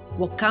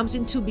 what comes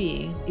into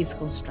being is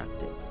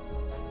constructive.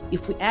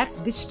 If we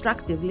act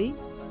destructively,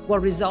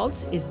 what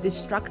results is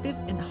destructive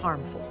and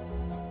harmful.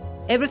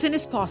 Everything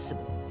is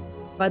possible,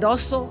 but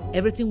also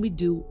everything we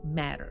do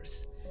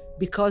matters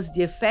because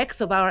the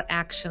effects of our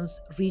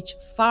actions reach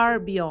far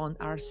beyond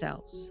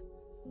ourselves.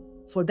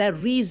 For that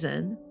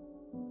reason,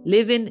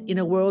 living in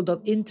a world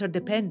of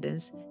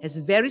interdependence has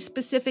very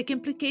specific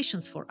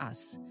implications for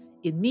us.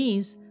 It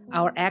means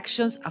our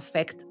actions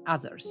affect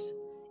others.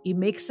 It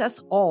makes us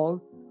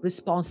all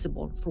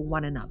responsible for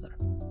one another.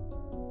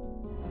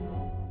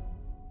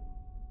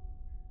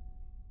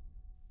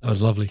 That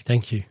was lovely.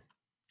 Thank you.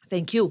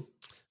 Thank you.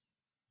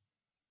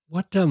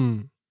 What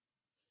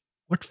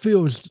what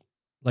feels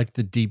like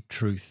the deep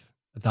truth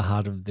at the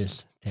heart of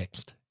this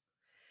text?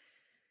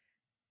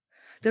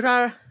 There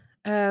are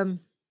a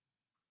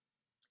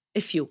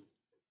few.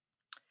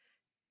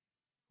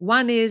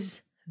 One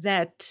is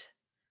that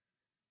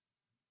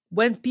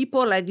when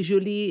people like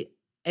Julie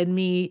and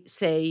me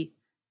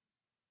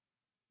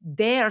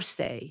dare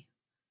say,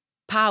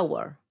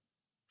 power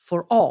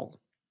for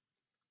all,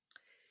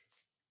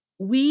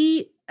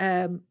 we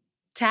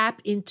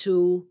tap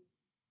into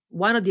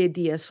one of the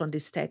ideas from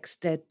this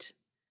text that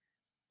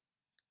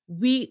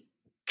we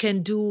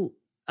can do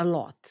a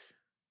lot,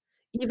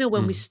 even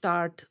when we Mm,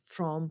 start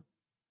from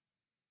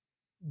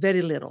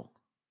very little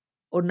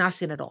or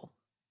nothing at all.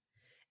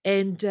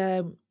 And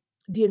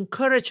the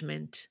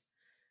encouragement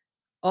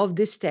of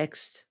this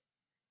text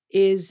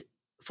is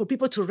for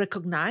people to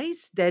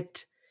recognize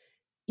that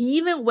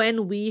even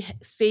when we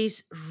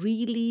face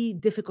really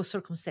difficult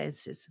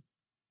circumstances,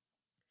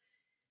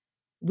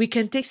 we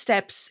can take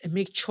steps and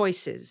make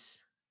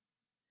choices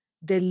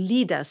that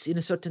lead us in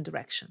a certain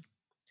direction.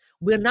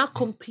 We're not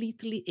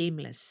completely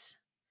aimless,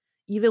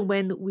 even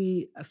when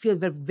we feel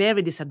very,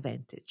 very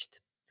disadvantaged.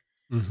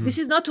 mhm, This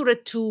is not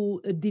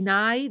to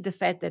deny the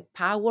fact that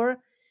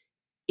power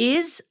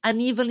is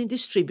unevenly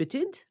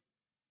distributed.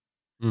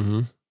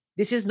 mhm,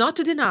 This is not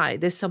to deny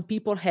that some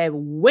people have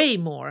way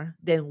more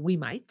than we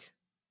might.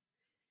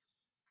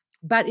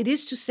 But it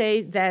is to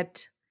say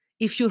that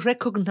if you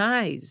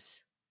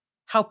recognize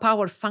how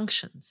power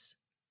functions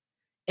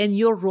and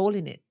your role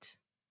in it,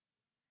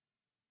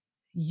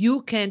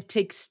 you can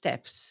take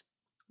steps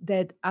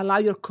that allow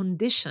your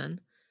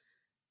condition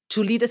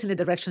to lead us in a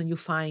direction you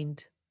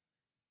find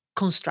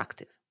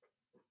constructive.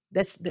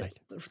 That's the right.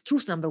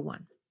 truth number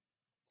one.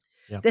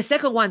 Yeah. The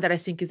second one that I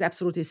think is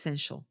absolutely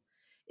essential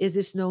is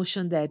this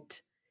notion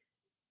that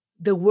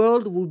the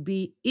world would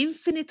be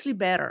infinitely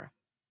better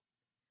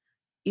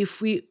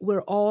if we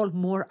were all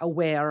more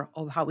aware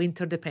of how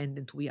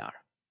interdependent we are,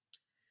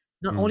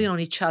 not only Mm, on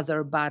each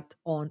other, but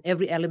on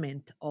every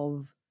element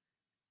of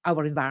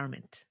our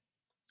environment.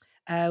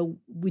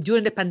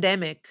 During the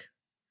pandemic,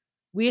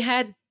 we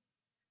had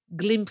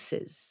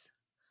glimpses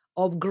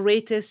of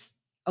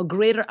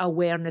greater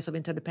awareness of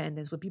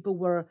interdependence, where people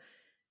were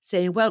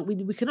saying, well,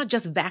 we cannot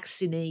just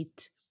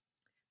vaccinate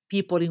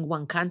people in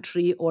one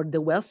country or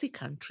the wealthy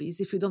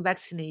countries. If we don't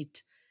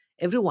vaccinate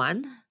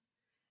everyone,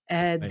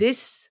 right.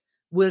 this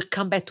will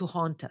come back to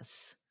haunt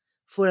us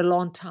for a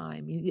long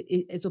time,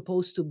 as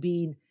opposed to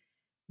being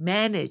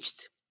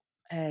managed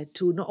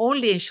to not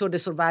only ensure the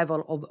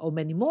survival of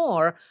many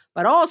more,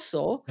 but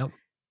also Yep.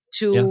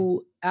 Yeah.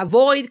 to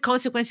avoid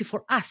consequences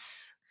for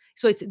us.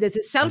 So there's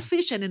a Right.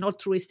 selfish and an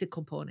altruistic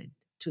component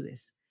to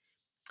this.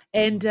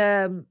 And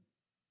Mm,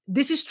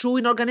 this is true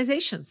in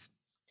organizations.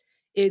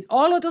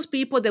 All of those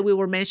people that we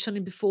were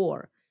mentioning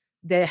before,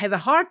 they have a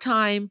hard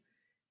time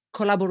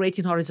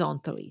collaborating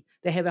horizontally.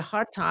 They have a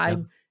hard yeah.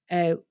 time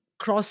uh,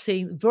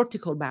 crossing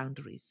vertical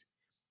boundaries.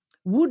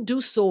 Would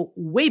do so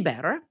way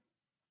better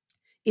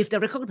if they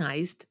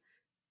recognized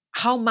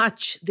how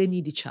much they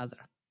need each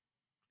other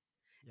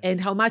Yeah.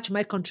 and how much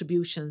my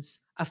contributions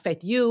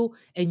affect you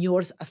and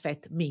yours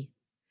affect me.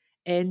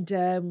 And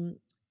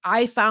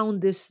I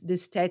found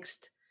this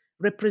text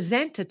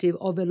representative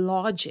of a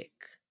logic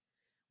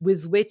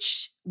with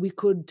which we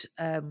could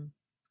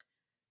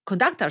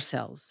conduct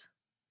ourselves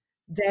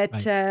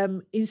that Right.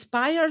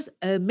 inspires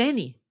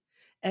many.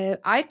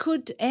 I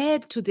could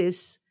add to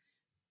this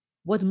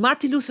what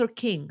Martin Luther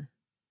King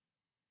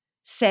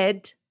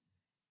said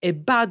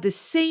about the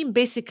same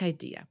basic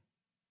idea.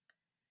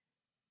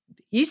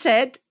 He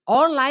said,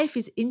 all life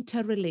is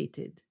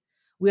interrelated.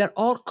 We are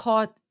all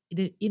caught in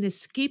an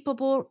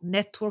inescapable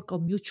network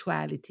of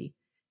mutuality,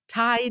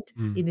 tied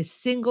Mm. in a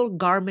single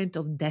garment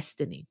of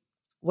destiny.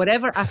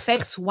 Whatever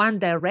affects one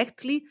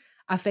directly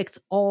affects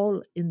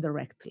all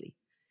indirectly.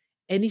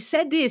 And he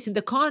said this in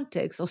the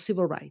context of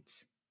civil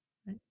rights.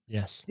 Right?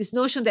 Yes. This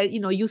notion that,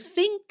 you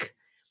think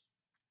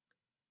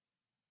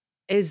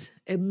as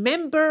a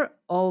member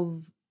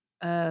of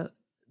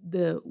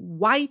the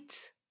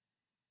white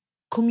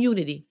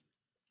community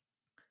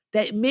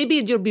that maybe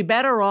you'll be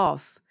better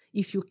off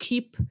if you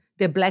keep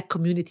the black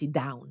community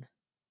down.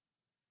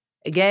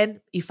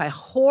 Again, if I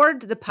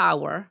hoard the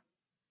power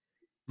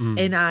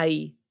and Mm.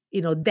 I,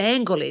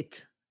 dangle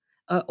it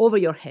over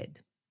your head.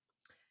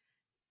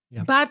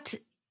 Yep. But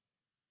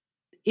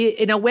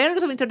an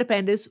awareness of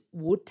interdependence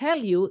would tell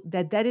you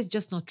that that is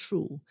just not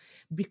true,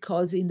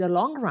 because in the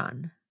long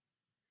run,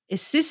 a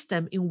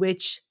system in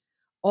which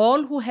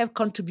all who have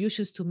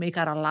contributions to make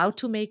are allowed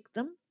to make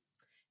them,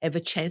 have a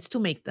chance to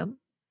make them,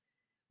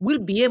 will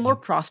be a more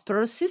Yep.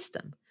 prosperous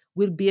system,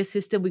 will be a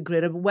system with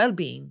greater well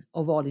being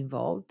of all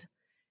involved.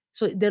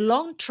 So the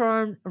long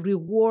term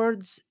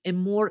rewards a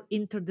more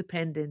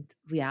interdependent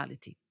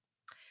reality.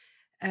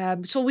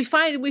 So we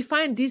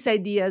find these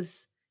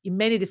ideas in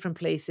many different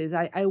places.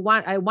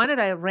 One that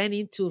I ran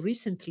into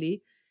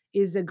recently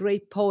is the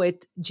great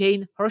poet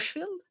Jane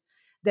Hirschfield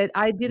that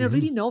I didn't Hmm.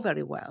 really know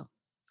very well,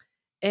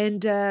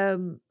 and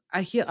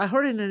I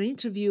heard in an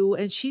interview,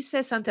 and she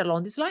says something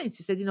along these lines.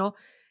 She said,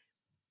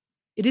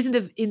 it is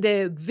in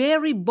the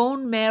very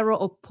bone marrow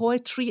of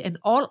poetry and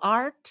all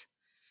art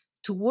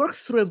to work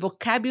through a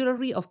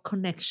vocabulary of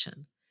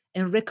connection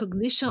and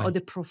recognition of Right.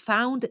 the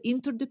profound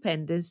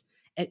interdependence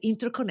and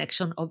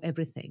interconnection of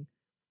everything.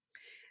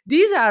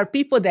 These are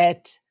people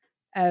that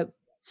uh, Right.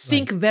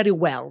 think very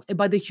well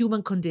about the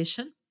human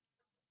condition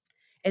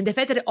and the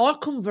fact that they all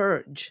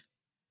converge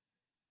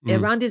Mm.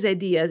 around these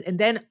ideas. And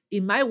then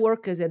in my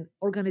work as an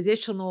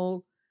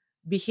organizational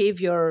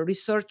behavior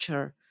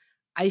researcher,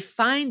 I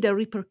find the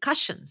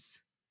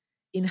repercussions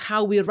in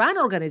how we run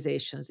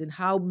organizations, in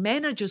how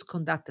managers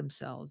conduct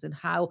themselves, and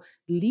how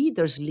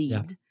leaders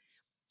Yeah. lead.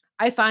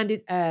 I find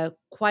it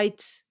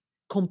quite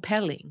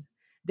compelling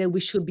that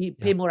we should Yeah.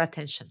 pay more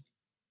attention.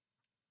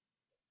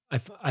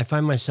 I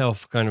find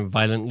myself kind of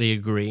violently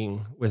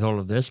agreeing with all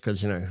of this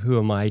because, who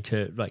am I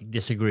to like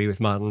disagree with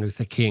Martin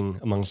Luther King,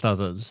 amongst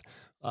others,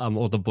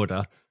 or the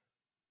Buddha?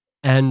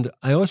 And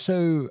I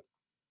also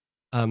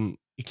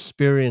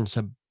experience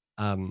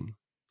um,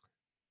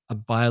 a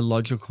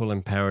biological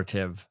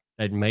imperative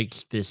that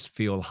makes this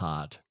feel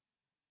hard.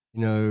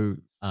 You know,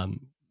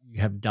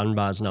 you have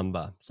Dunbar's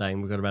number saying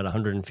we've got about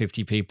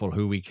 150 people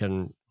who we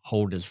can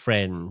hold as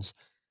friends.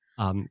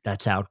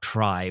 That's our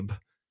tribe.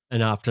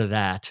 And after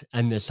that,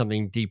 and there's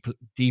something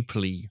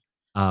deeply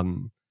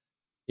um,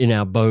 in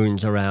our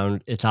bones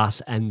around it's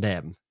us and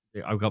them.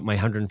 I've got my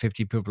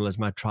 150 people as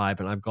my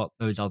tribe, and I've got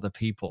those other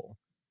people.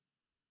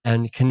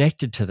 And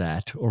connected to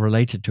that or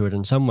related to it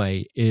in some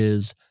way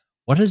is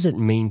what does it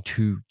mean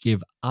to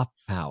give up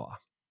power?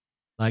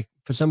 Like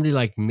for somebody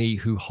like me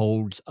who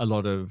holds a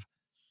lot of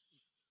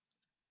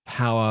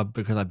power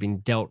because I've been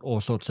dealt all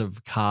sorts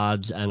of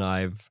cards and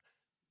I've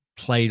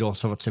played all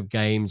sorts of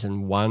games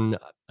and won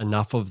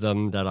enough of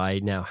them that I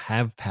now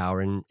have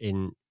power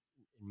in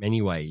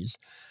many ways.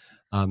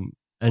 Um,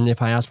 and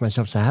if I ask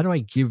myself, so how do I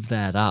give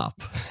that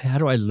up? How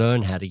do I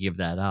learn how to give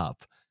that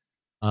up?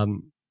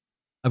 Um,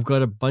 I've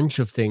got a bunch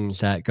of things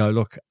that go,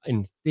 look,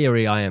 in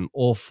theory, I am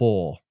all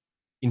for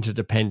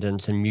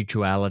interdependence and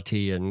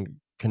mutuality and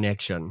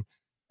connection.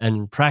 And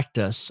in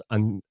practice,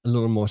 I'm a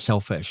little more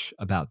selfish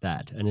about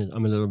that. And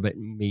I'm a little bit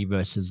me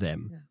versus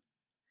them. Yeah.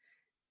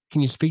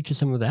 Can you speak to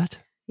some of that?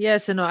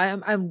 Yes, and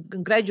I'm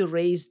glad you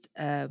raised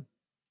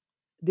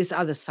this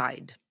other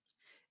side.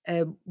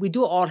 We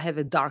do all have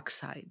a dark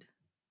side.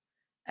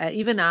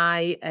 Even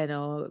I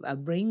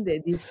bring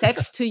these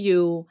texts to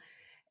you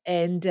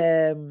and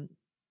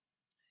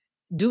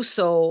do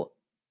so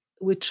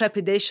with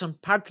trepidation,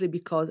 partly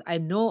because I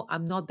know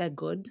I'm not that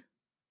good.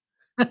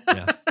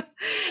 Yeah.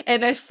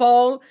 And I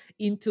fall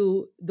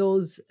into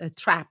those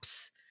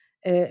traps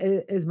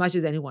as much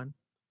as anyone.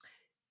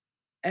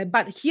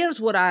 But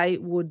here's what I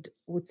would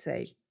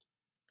say: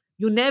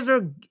 you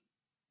never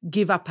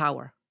give up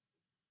power.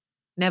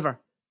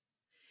 Never.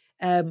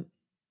 Um,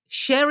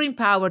 Sharing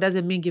power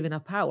doesn't mean giving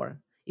up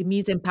power. It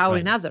means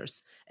empowering Right.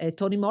 others.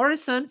 Toni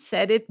Morrison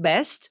said it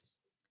best: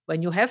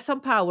 when you have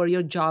some power,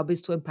 your job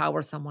is to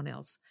empower someone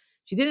else.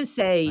 She didn't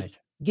say Right.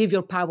 give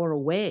your power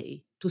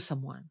away to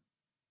someone.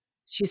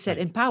 She said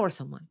Right. empower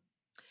someone.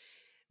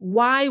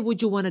 Why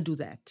would you want to do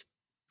that?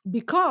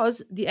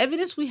 Because the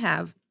evidence we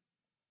have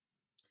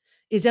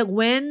is that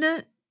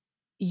when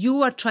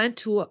you are trying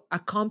to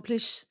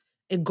accomplish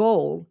a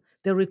goal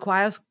that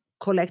requires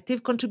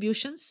collective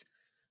contributions.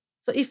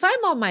 So if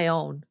I'm on my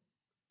own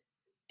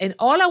and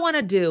all I want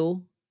to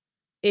do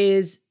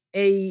is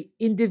a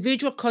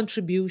individual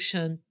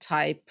contribution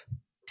type Yeah.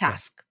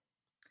 task,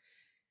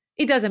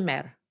 it doesn't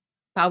matter.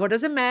 Power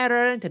doesn't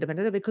matter,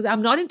 interdependent, because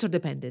I'm not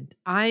interdependent.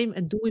 I'm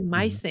doing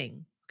my Mhm.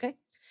 thing. Okay.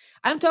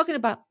 I'm talking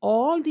about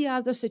all the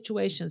other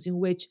situations in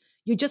which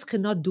you just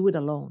cannot do it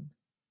alone,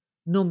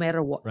 no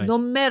matter what, Right. no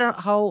matter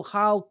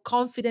how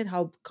confident,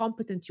 how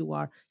competent you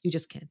are, you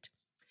just can't.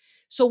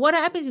 So what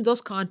happens in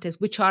those contexts,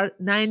 which are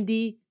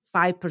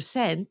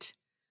 95%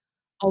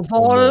 of Or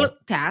all more.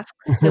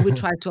 tasks that we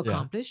try to Yeah.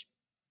 accomplish,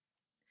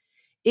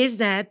 is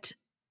that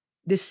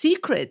the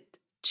secret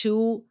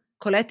to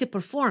collective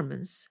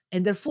performance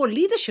and therefore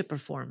leadership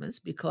performance,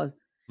 because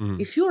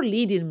Mm. if you're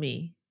leading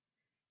me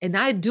and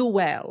I do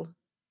well,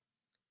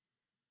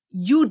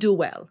 you do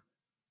well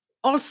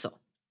also.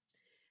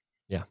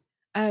 Yeah.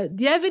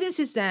 The evidence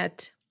is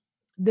that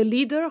the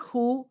leader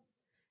who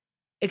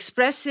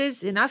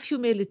expresses enough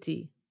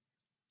humility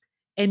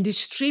and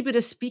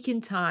distributes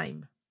speaking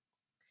time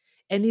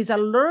and is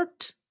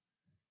alert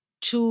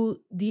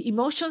to the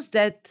emotions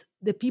that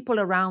the people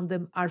around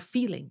them are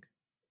feeling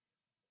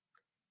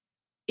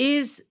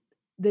is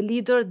the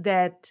leader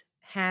that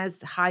has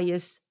the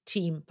highest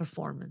team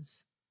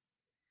performance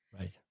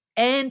Right.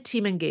 and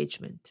team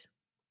engagement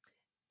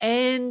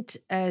and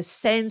a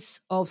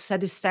sense of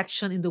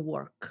satisfaction in the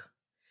work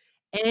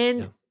and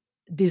Yeah.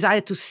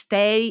 desire to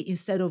stay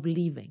instead of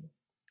leaving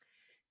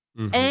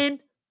Mhm.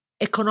 and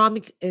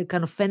economic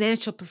kind of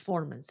financial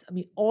performance. I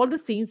mean, all the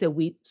things that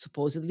we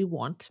supposedly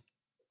want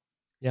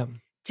Yeah.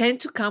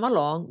 tend to come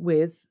along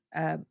with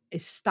a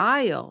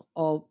style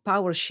of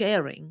power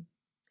sharing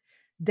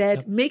that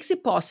Yep. makes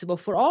it possible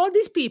for all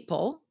these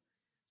people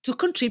to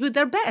contribute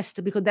their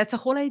best, because that's the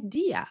whole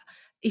idea.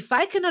 If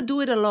I cannot do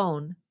it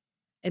alone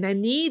and I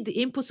need the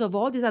inputs of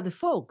all these other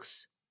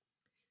folks,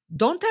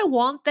 don't I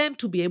want them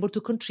to be able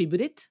to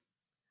contribute it?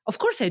 Of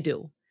course I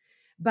do.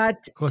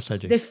 But Of course I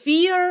do. the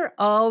fear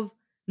of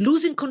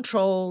losing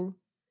control,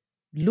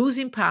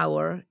 losing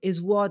power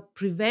is what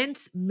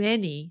prevents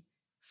many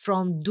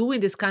from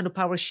doing this kind of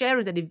power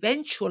sharing that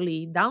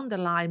eventually down the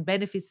line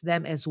benefits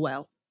them as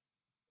well.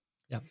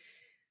 Yeah.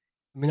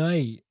 I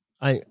mean,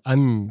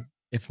 I'm,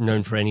 if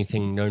known for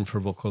anything, known for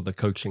a book called The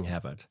Coaching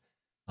Habit.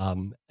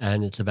 And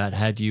it's about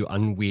how do you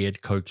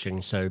unweird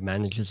coaching so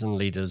managers and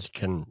leaders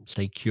can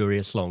stay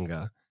curious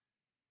longer.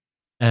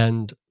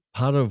 And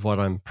part of what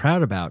I'm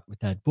proud about with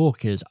that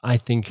book is I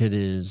think it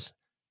is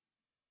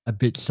a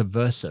bit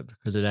subversive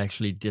because it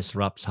actually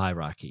disrupts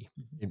hierarchy.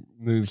 Mhm. It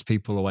moves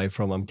people away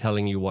from I'm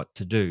telling you what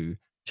to do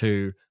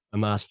to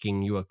I'm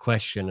asking you a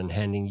question and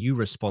handing you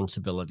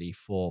responsibility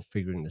for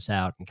figuring this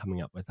out and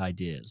coming up with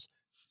ideas.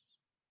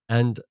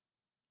 And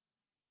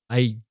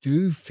I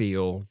do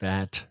feel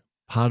that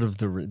part of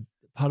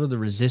part of the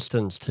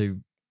resistance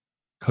to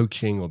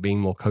coaching or being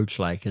more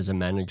coach-like as a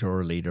manager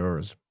or a leader or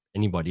as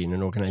anybody in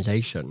an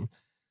organization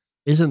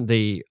isn't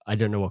the I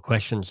don't know what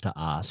questions to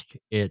ask.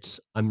 It's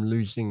I'm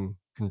losing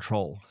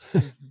control.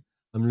 Mhm.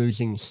 I'm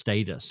losing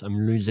status.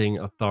 I'm losing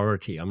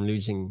authority. I'm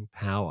losing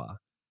power.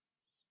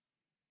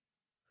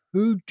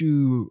 Who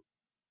do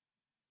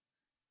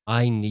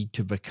I need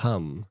to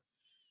become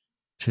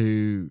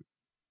to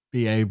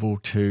be able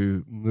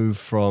to move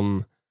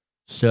from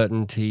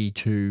certainty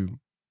to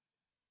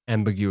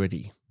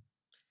ambiguity?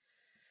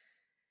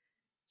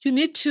 You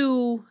need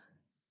to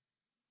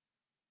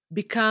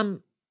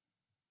become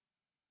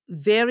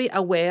very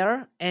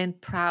aware and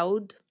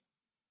proud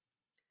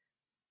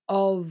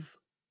of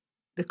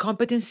the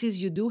competencies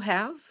you do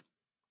have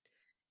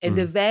and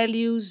the Mm.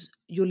 values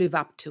you live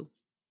up to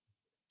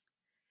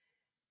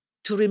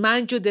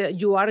remind you that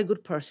you are a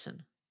good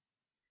person,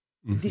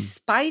 Hmm.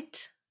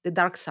 despite the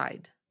dark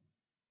side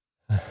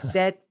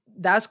that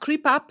does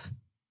creep up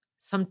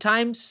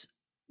sometimes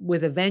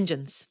with a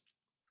vengeance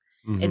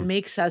and Hmm.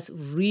 makes us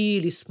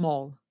really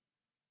small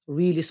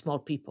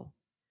people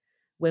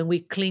when we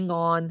cling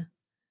on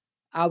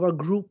our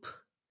group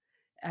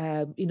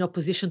in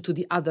opposition to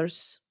the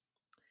others,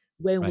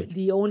 when Right.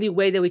 the only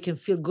way that we can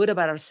feel good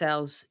about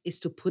ourselves is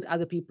to put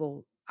other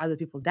people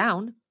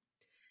down.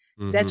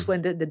 That's Hmm.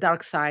 when the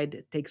dark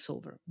side takes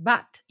over.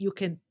 But you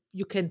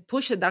can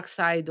push the dark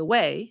side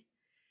away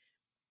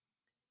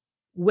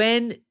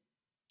when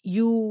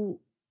you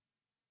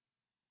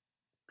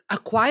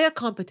acquire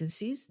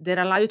competencies that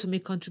allow you to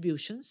make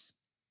contributions.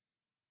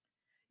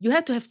 You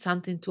have to have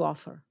something to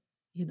offer,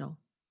 you know.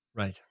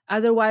 Right.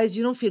 Otherwise,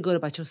 you don't feel good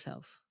about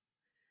yourself.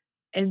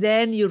 And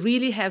then you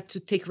really have to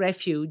take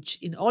refuge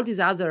in all these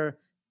other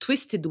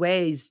twisted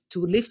ways to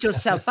lift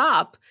yourself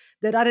up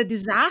that are a Yeah.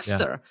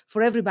 disaster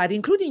for everybody,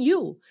 including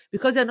you,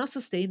 because they're not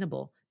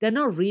sustainable. They're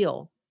not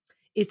real.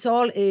 It's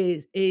all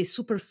a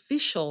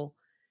superficial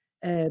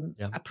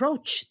Yeah.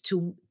 approach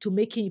to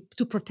making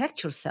to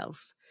protect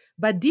yourself.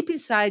 But deep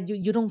inside,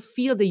 you don't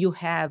feel that you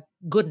have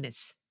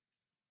goodness.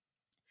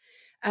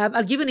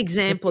 I'll give an Let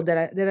example me,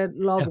 that I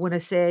love yeah. when I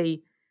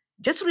say,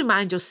 just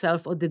remind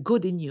yourself of the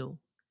good in you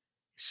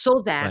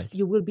so that Right.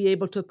 you will be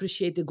able to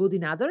appreciate the good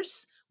in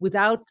others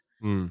without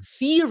Mm.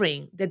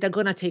 fearing that they're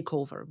going to take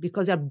over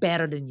because they're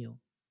better than you.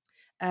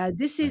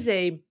 This is Right.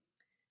 a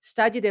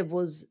study that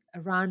was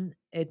run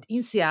at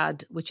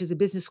INSEAD, which is a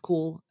business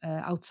school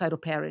outside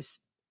of Paris,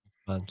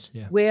 Once.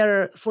 Yeah.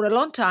 where for a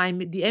long time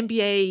the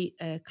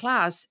MBA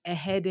class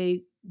had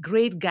a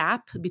great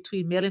gap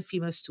between male and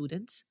female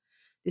students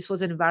This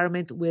was an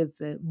environment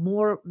with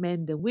more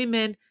men than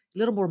women, a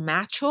little more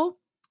macho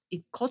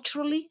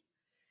culturally.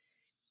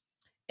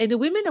 And the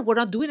women were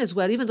not doing as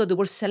well, even though they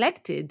were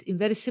selected in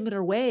very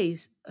similar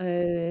ways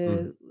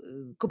Mm.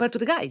 compared to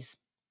the guys.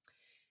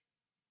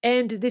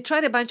 And they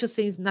tried a bunch of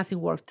things, nothing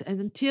worked. And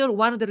until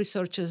one of the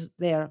researchers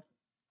there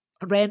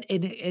ran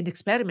an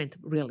experiment,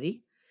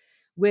 really,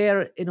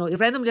 where it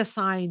randomly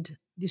assigned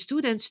the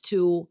students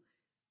to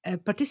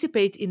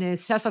participate in a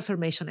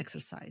self-affirmation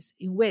exercise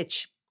in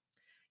which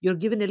you're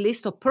given a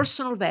list of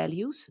personal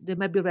values that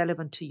might be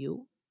relevant to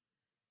you,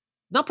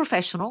 not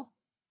professional,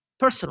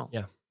 personal,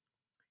 Yeah.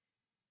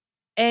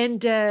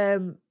 and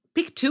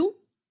pick two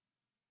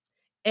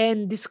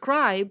and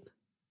describe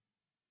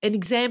an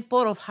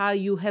example of how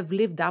you have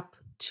lived up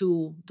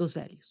to those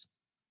values.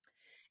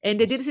 And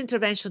they did Yes. this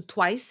intervention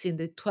twice in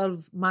the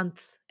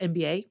 12-month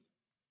MBA,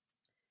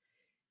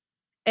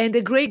 and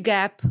the great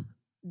gap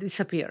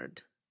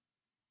disappeared.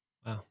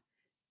 Wow.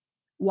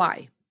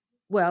 Why?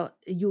 Well,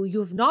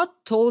 you've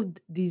not told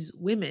these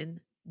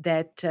women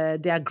that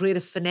they are great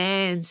at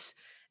finance,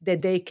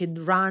 that they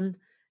can run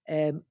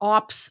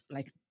ops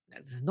like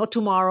there's no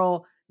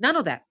tomorrow. None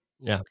of that.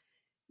 Yeah.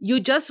 You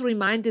just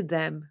reminded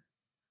them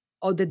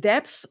of the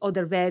depth of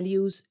their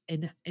values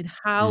and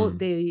how Mm.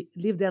 they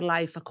live their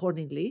life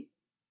accordingly.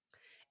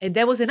 And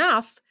that was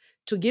enough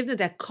to give them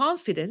that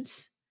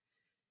confidence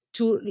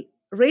to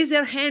raise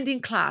their hand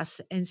in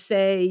class and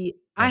say,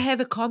 I Yeah. have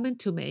a comment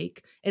to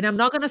make, and I'm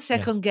not going to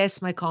Yeah. second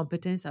guess my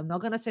competence. I'm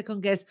not going to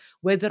second guess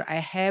whether I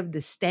have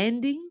the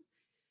standing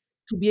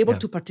to be able Yeah.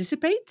 to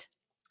participate.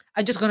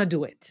 I'm just going to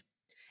do it.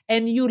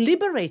 And you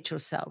liberate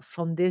yourself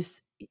from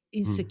this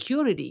Mm.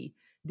 insecurity,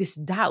 this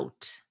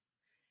doubt.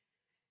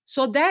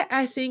 So, that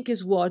I think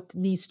is what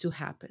needs to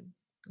happen,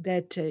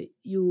 that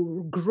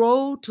you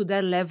grow to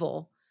that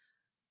level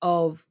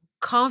of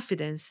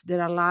confidence that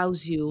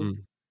allows you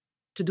Mm.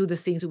 to do the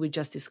things that we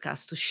just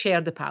discussed, to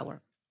share the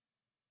power.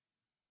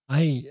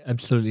 I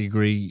absolutely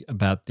agree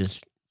about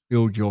this.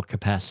 Build your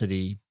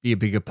capacity, be a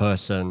bigger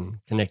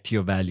person, connect to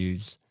your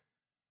values.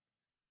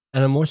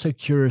 And I'm also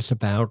curious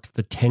about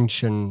the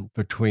tension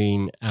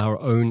between our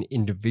own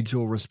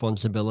individual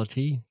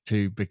responsibility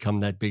to become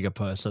that bigger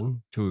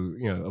person, to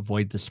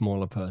avoid the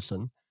smaller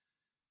person,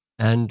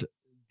 and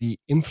the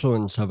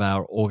influence of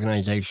our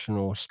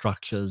organizational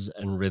structures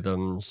and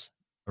rhythms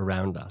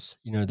around us.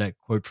 That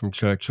quote from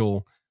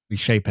Churchill: "We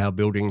shape our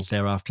buildings,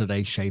 thereafter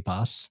they shape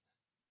us."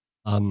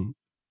 Um,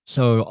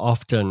 so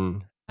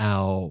often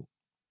our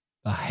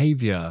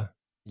behavior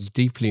is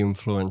deeply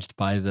influenced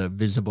by the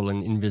visible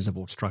and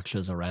invisible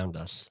structures around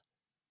us.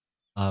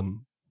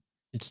 Um,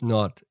 it's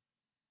not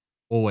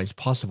always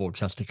possible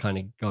just to kind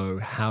of go,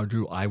 how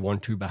do I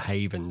want to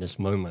behave in this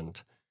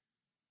moment?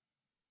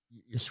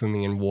 You're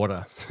swimming in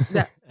water,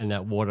 Yeah. and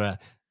that water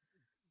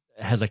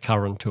has a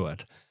current to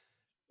it.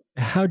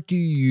 How do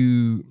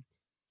you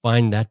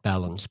find that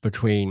balance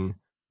between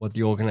what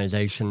the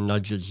organization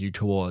nudges you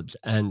towards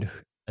and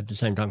at the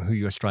same time who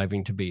you're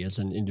striving to be as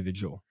an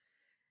individual?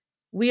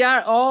 We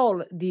are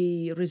all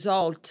the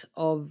result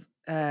of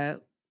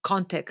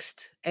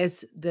context,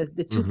 as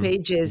the two Hmm.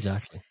 pages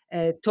Exactly.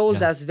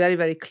 told Yeah. us very,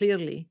 very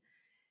clearly.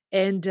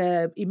 And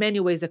in many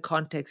ways, the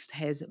context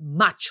has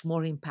much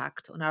more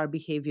impact on our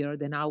behavior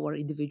than our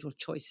individual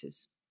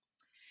choices.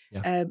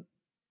 Yeah. Um,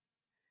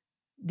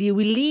 we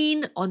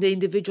lean on the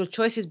individual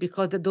choices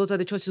because those are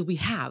the choices we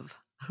have,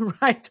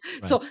 right?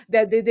 Right. So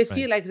that they Right.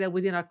 feel like they're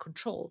within our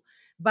control.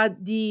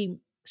 But the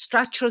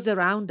structures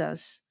around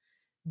us,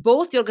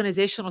 both the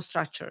organizational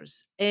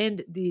structures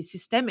and the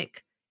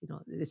systemic,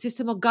 the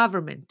system of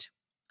government,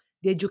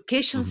 the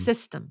education Hmm.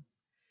 system,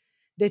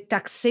 the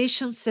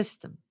taxation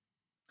system,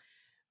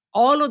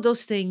 all of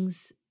those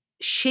things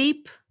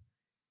shape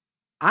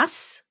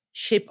us,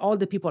 shape all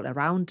the people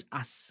around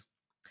us.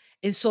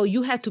 And so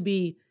you have to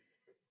be,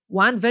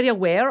 one, very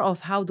aware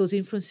of how those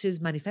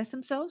influences manifest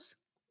themselves.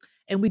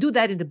 And we do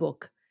that in the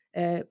book.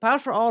 Power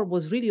for All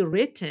was really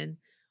written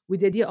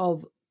with the idea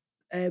of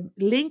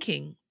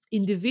linking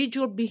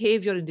individual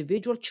behavior,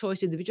 individual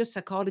choice, individual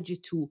psychology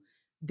to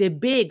the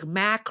big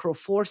macro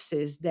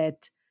forces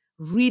that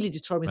really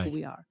determine who Right.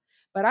 we are.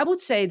 But I would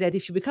say that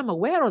if you become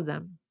aware of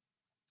them,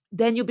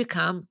 then you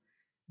become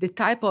the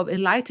type of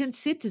enlightened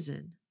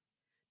citizen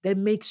that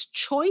makes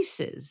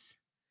choices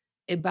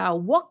about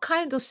what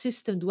kind of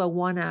system do I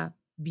want to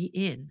be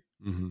in?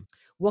 Hmm.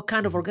 What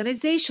kind of Hmm.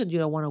 organization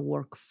do I want to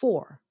work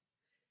for?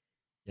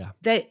 Yeah.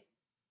 That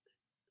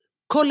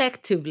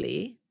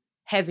collectively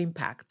have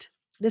impact.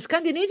 The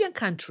Scandinavian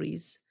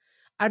countries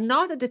are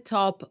not at the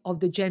top of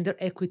the gender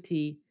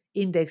equity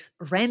index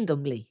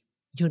randomly,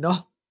 you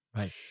know.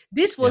 Right.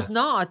 This was Yeah.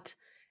 not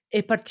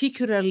a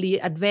particularly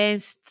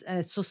advanced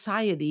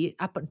society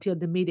up until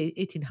the mid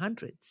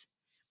 1800s,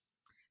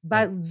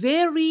 Right. but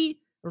very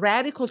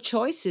radical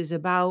choices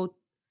about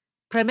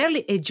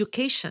primarily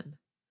education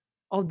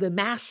of the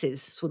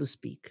masses, so to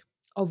speak,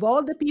 of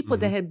all the people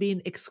that Hmm. had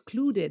been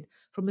excluded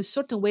from a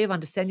certain way of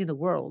understanding the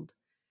world,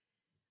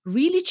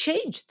 really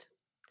changed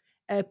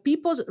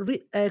people's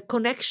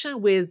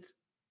connection with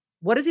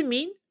what does it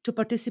mean to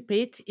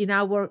participate in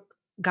our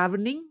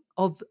governing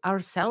of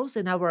ourselves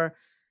and our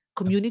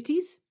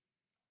communities?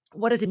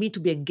 What does it mean to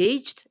be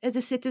engaged as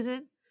a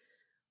citizen?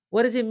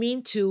 What does it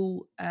mean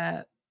to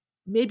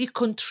maybe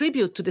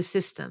contribute to the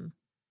system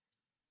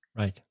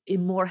Right.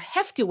 in more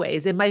hefty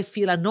ways? It might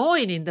feel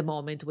annoying in the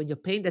moment when you're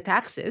paying the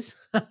taxes,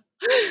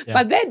 Yeah.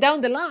 but then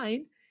down the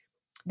line,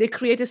 they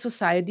create a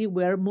society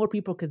where more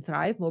people can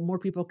thrive, more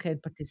people can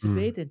Mm.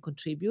 participate and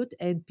contribute,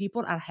 and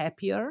people are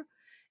happier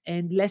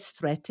and less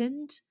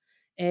threatened,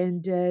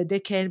 and they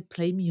can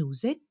play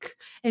music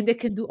and they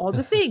can do all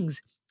the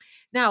things.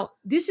 Now,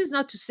 this is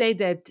not to say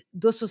that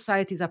those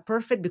societies are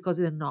perfect, because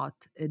they're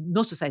not.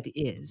 No society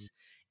Mhm. is.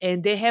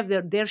 And they have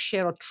their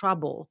share of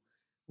trouble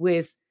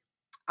with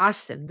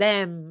us and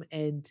them.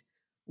 And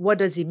what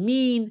does it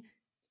mean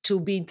to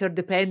be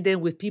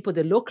interdependent with people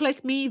that look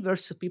like me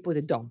versus people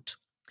that don't?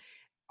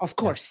 Of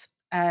Yeah. course,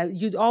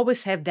 you'd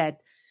always have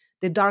that,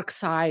 the dark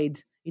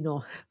side,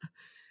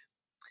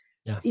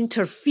 Yeah.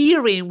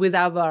 interfering with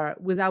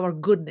our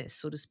goodness,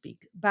 so to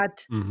speak.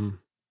 But Mhm.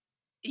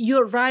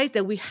 you're right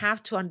that we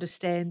have to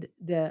understand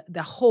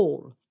the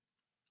whole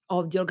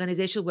of the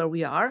organization where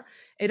we are.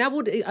 And I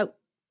would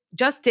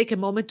just take a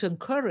moment to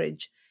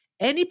encourage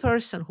any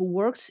person who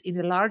works in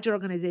a larger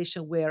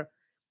organization where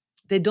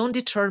they don't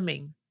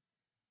determine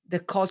the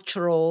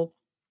cultural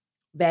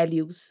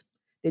values,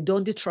 they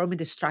don't determine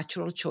the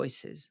structural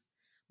choices,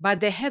 but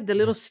they have the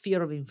Yeah. little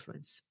sphere of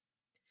influence.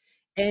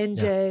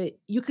 And Yeah.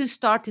 you can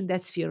start in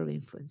that sphere of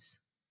influence,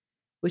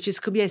 which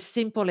could be as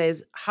simple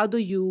as, how do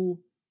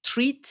you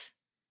treat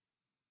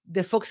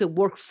the folks that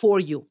work for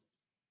you?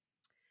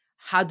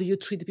 How do you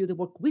treat the people that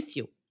work with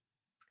you?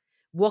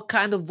 What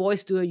kind of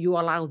voice do you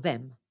allow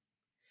them?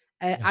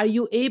 Are Yes.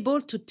 you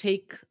able to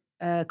take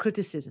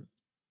criticism?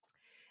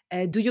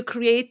 Do you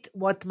create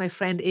what my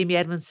friend Amy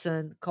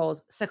Edmondson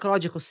calls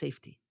psychological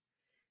safety?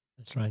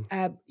 That's right.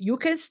 You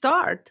can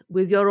start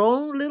with your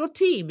own little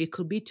team. It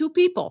could be 2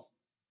 people,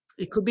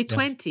 it could be Yeah.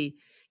 20.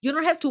 You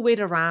don't have to wait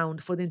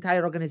around for the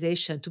entire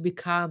organization to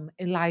become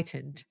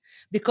enlightened,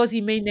 because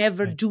you may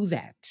never Right. do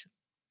that.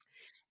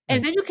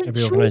 And Right. then you can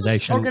Every choose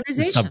organization is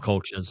organization.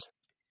 subcultures.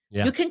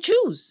 You Yeah. can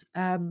choose.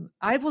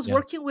 I was Yeah.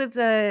 working with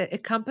a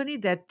company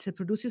that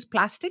produces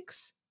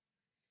plastics.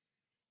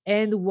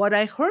 And what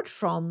I heard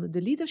from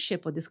the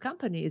leadership of this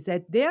company is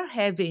that they're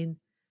having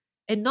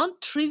a non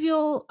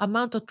trivial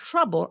amount of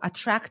trouble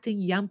attracting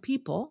young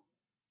people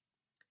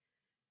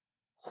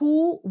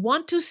who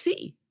want to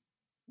see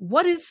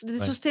what is the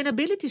Right.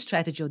 sustainability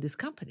strategy of this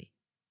company.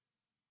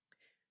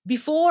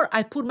 Before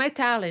I put my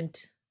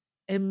talent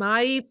and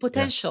my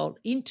Yes. potential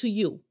into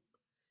you,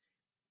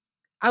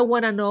 I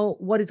want to know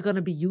what it's going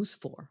to be used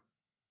for.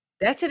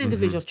 That's an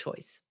individual Mhm.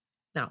 choice.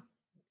 Now,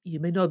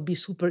 it may not be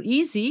super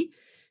easy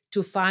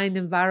to find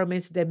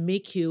environments that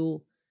make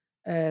you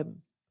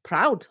um,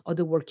 proud of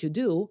the work you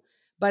do.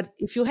 But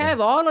if you Yeah.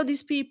 have all of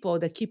these people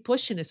that keep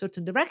pushing a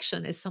certain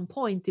direction, at some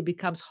point it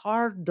becomes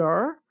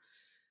harder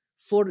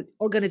for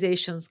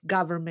organizations,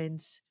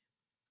 governments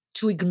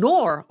to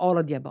ignore all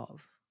of the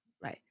above,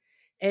 right?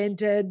 And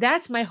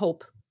that's my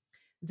hope,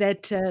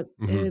 that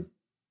Mhm.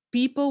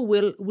 people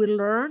will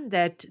learn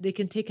that they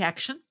can take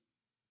action.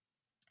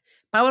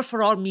 Power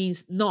for all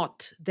means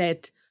not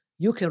that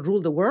you can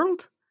rule the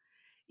world.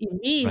 It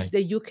means Right.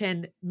 that you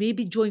can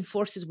maybe join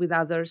forces with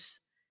others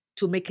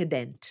to make a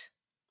dent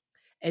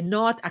and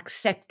not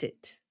accept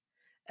it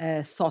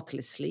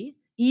thoughtlessly,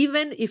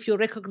 even if you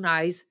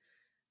recognize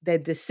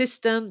that the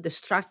system, the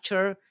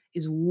structure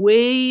is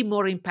way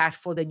more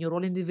impactful than your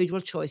own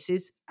individual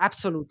choices.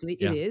 Absolutely,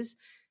 it Yeah. is.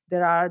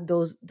 There are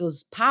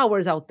those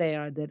powers out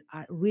there that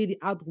are really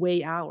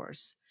outweigh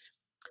ours,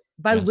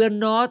 but we're Yes.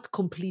 not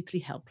completely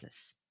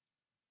helpless.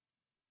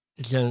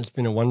 Tiziana, it's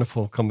been a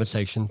wonderful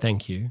conversation.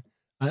 Thank you.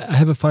 I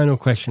have a final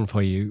question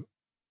for you.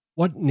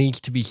 What needs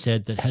to be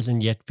said that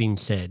hasn't yet been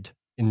said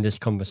in this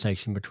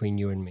conversation between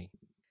you and me?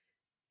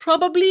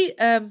 Probably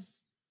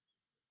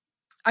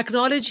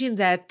acknowledging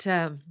that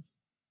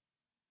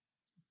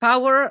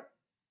power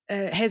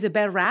has a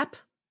bad rap,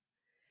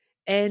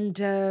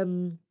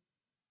 and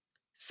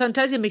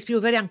sometimes it makes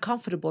people very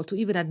uncomfortable to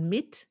even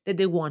admit that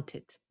they want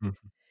it.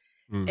 Mhm.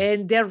 Mm.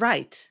 And they're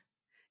right.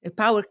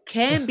 Power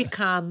can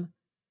become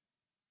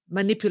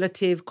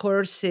manipulative,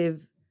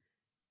 coercive,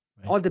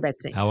 Right. all the bad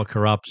things. Power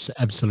corrupts.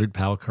 Absolute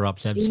power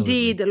corrupts.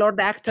 Indeed, Absolutely. Lord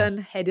Yeah. Acton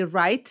had it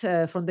right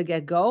from the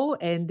get go,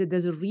 and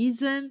there's a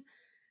reason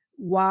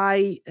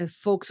why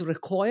folks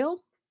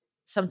recoil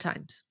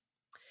sometimes.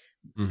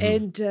 Mhm.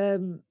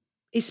 And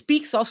it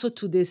speaks also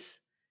to this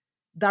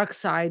dark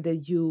side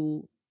that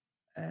you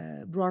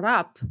brought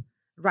up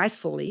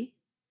rightfully,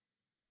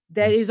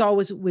 that is Yes.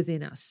 always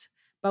within us.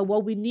 But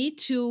what we need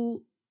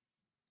to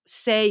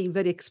say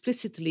very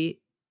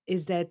explicitly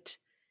is that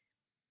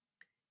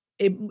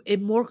a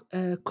more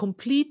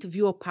complete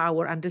view of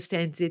power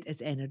understands it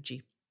as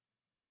energy.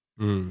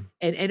 Mm.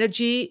 And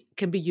energy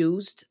can be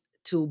used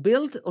to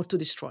build or to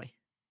destroy.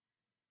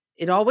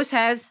 It always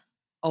has,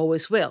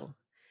 always will.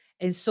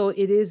 And so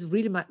it is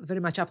really very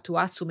much up to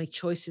us to make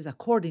choices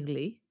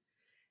accordingly,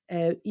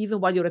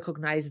 even while you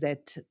recognize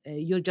that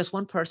you're just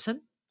one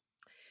person.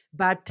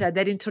 but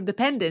that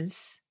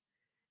interdependence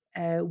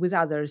with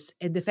others,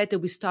 and the fact that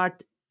we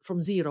start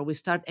from zero, we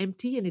start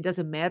empty, and it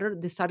doesn't matter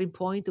the starting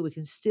point, we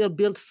can still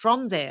build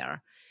from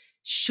there,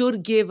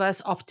 should give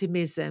us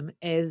optimism,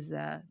 as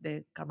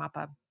the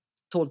Karmapa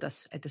told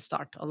us at the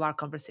start of our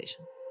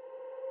conversation.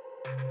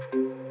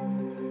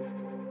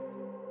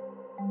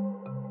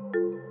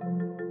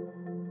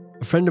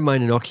 A friend of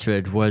mine in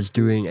Oxford was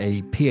doing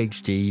a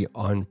PhD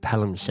on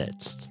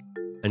palimpsests.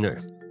 I know,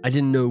 I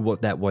didn't know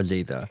what that was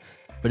either,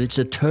 but it's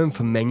a term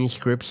for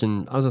manuscripts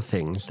and other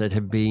things that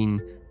have been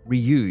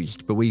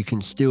reused, but where you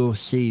can still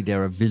see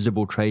there are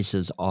visible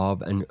traces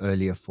of an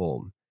earlier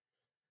form.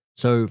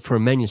 So for a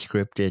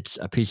manuscript, it's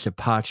a piece of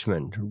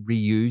parchment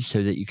reused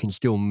so that you can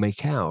still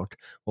make out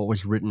what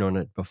was written on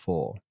it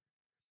before.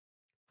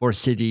 For a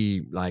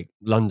city like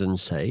London,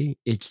 say,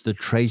 it's the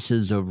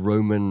traces of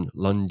Roman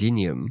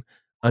Londinium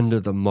under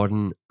the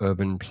modern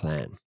urban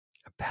plan,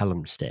 a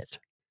palimpsest.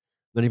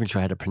 Not even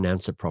sure how to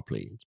pronounce it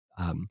properly.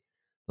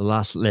 The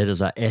last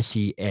letters are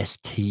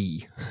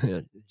S-E-S-T,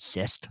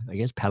 cest, I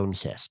guess,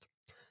 palimpsest.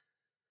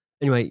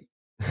 Anyway,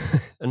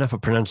 enough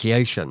of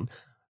pronunciation.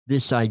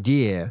 This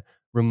idea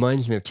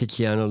reminds me of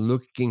Tiziana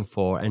looking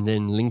for and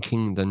then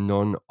linking the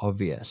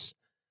non-obvious.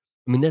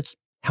 I mean, that's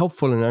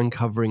helpful in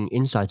uncovering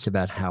insights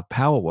about how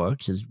power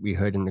works, as we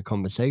heard in the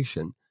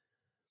conversation.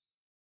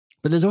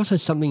 But there's also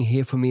something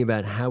here for me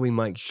about how we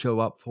might show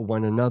up for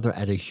one another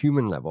at a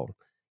human level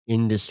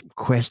in this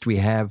quest we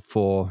have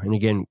for, and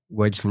again,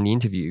 words from the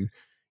interview,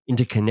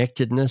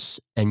 interconnectedness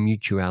and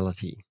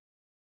mutuality.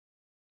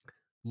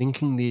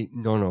 Linking the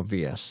non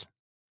obvious.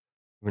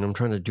 I mean, I'm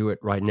trying to do it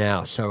right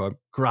now, so I'm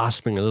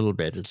grasping a little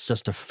bit. It's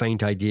just a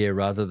faint idea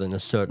rather than a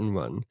certain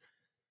one.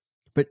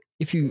 But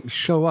if you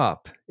show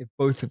up, if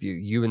both of you,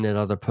 you and that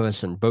other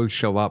person, both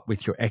show up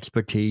with your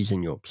expertise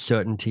and your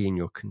certainty and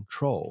your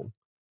control,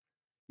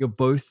 you're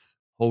both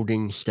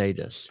holding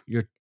status.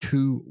 You're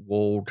two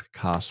walled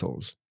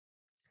castles.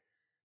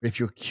 But if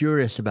you're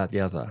curious about the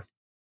other,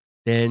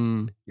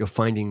 then you're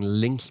finding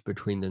links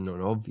between the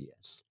non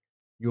obvious.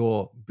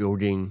 You're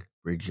building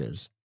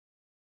bridges.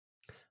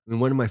 I mean,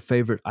 one of my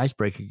favorite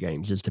icebreaker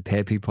games is to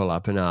pair people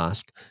up and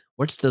ask,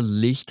 what's the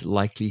least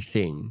likely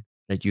thing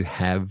that you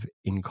have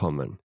in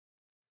common?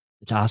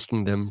 It's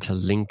asking them to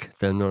link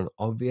the non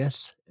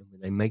obvious. And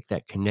when they make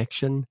that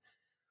connection,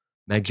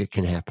 magic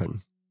can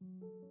happen.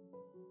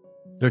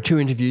 There are two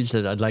interviews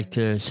that I'd like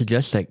to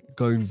suggest that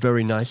go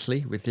very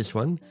nicely with this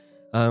one.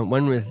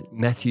 One with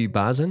Matthew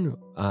Barzan,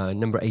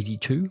 number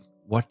 82,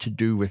 What to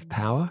Do with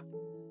Power,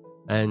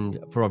 and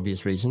for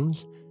obvious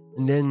reasons.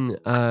 And then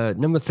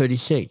number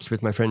 36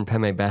 with my friend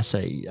Pame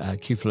Basse,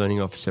 Chief Learning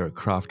Officer at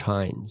Kraft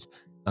Heinz,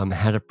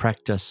 How to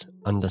Practice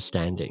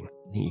Understanding.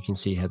 I think you can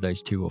see how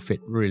those two will fit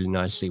really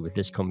nicely with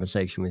this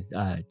conversation with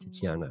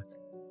Tiziana.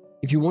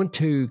 If you want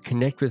to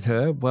connect with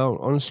her, well,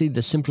 honestly,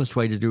 the simplest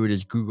way to do it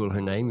is Google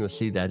her name. You'll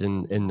see that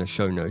in the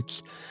show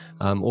notes.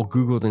 Or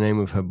Google the name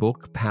of her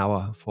book,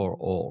 Power for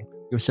All.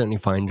 You'll certainly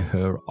find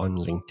her on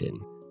LinkedIn.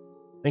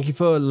 Thank you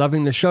for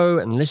loving the show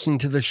and listening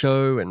to the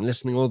show and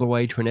listening all the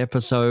way to an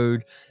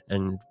episode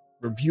and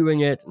reviewing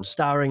it and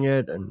starring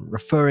it and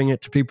referring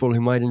it to people who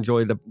might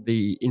enjoy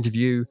the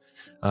interview.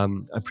 I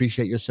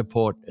appreciate your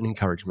support and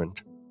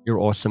encouragement. You're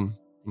awesome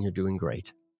and you're doing great.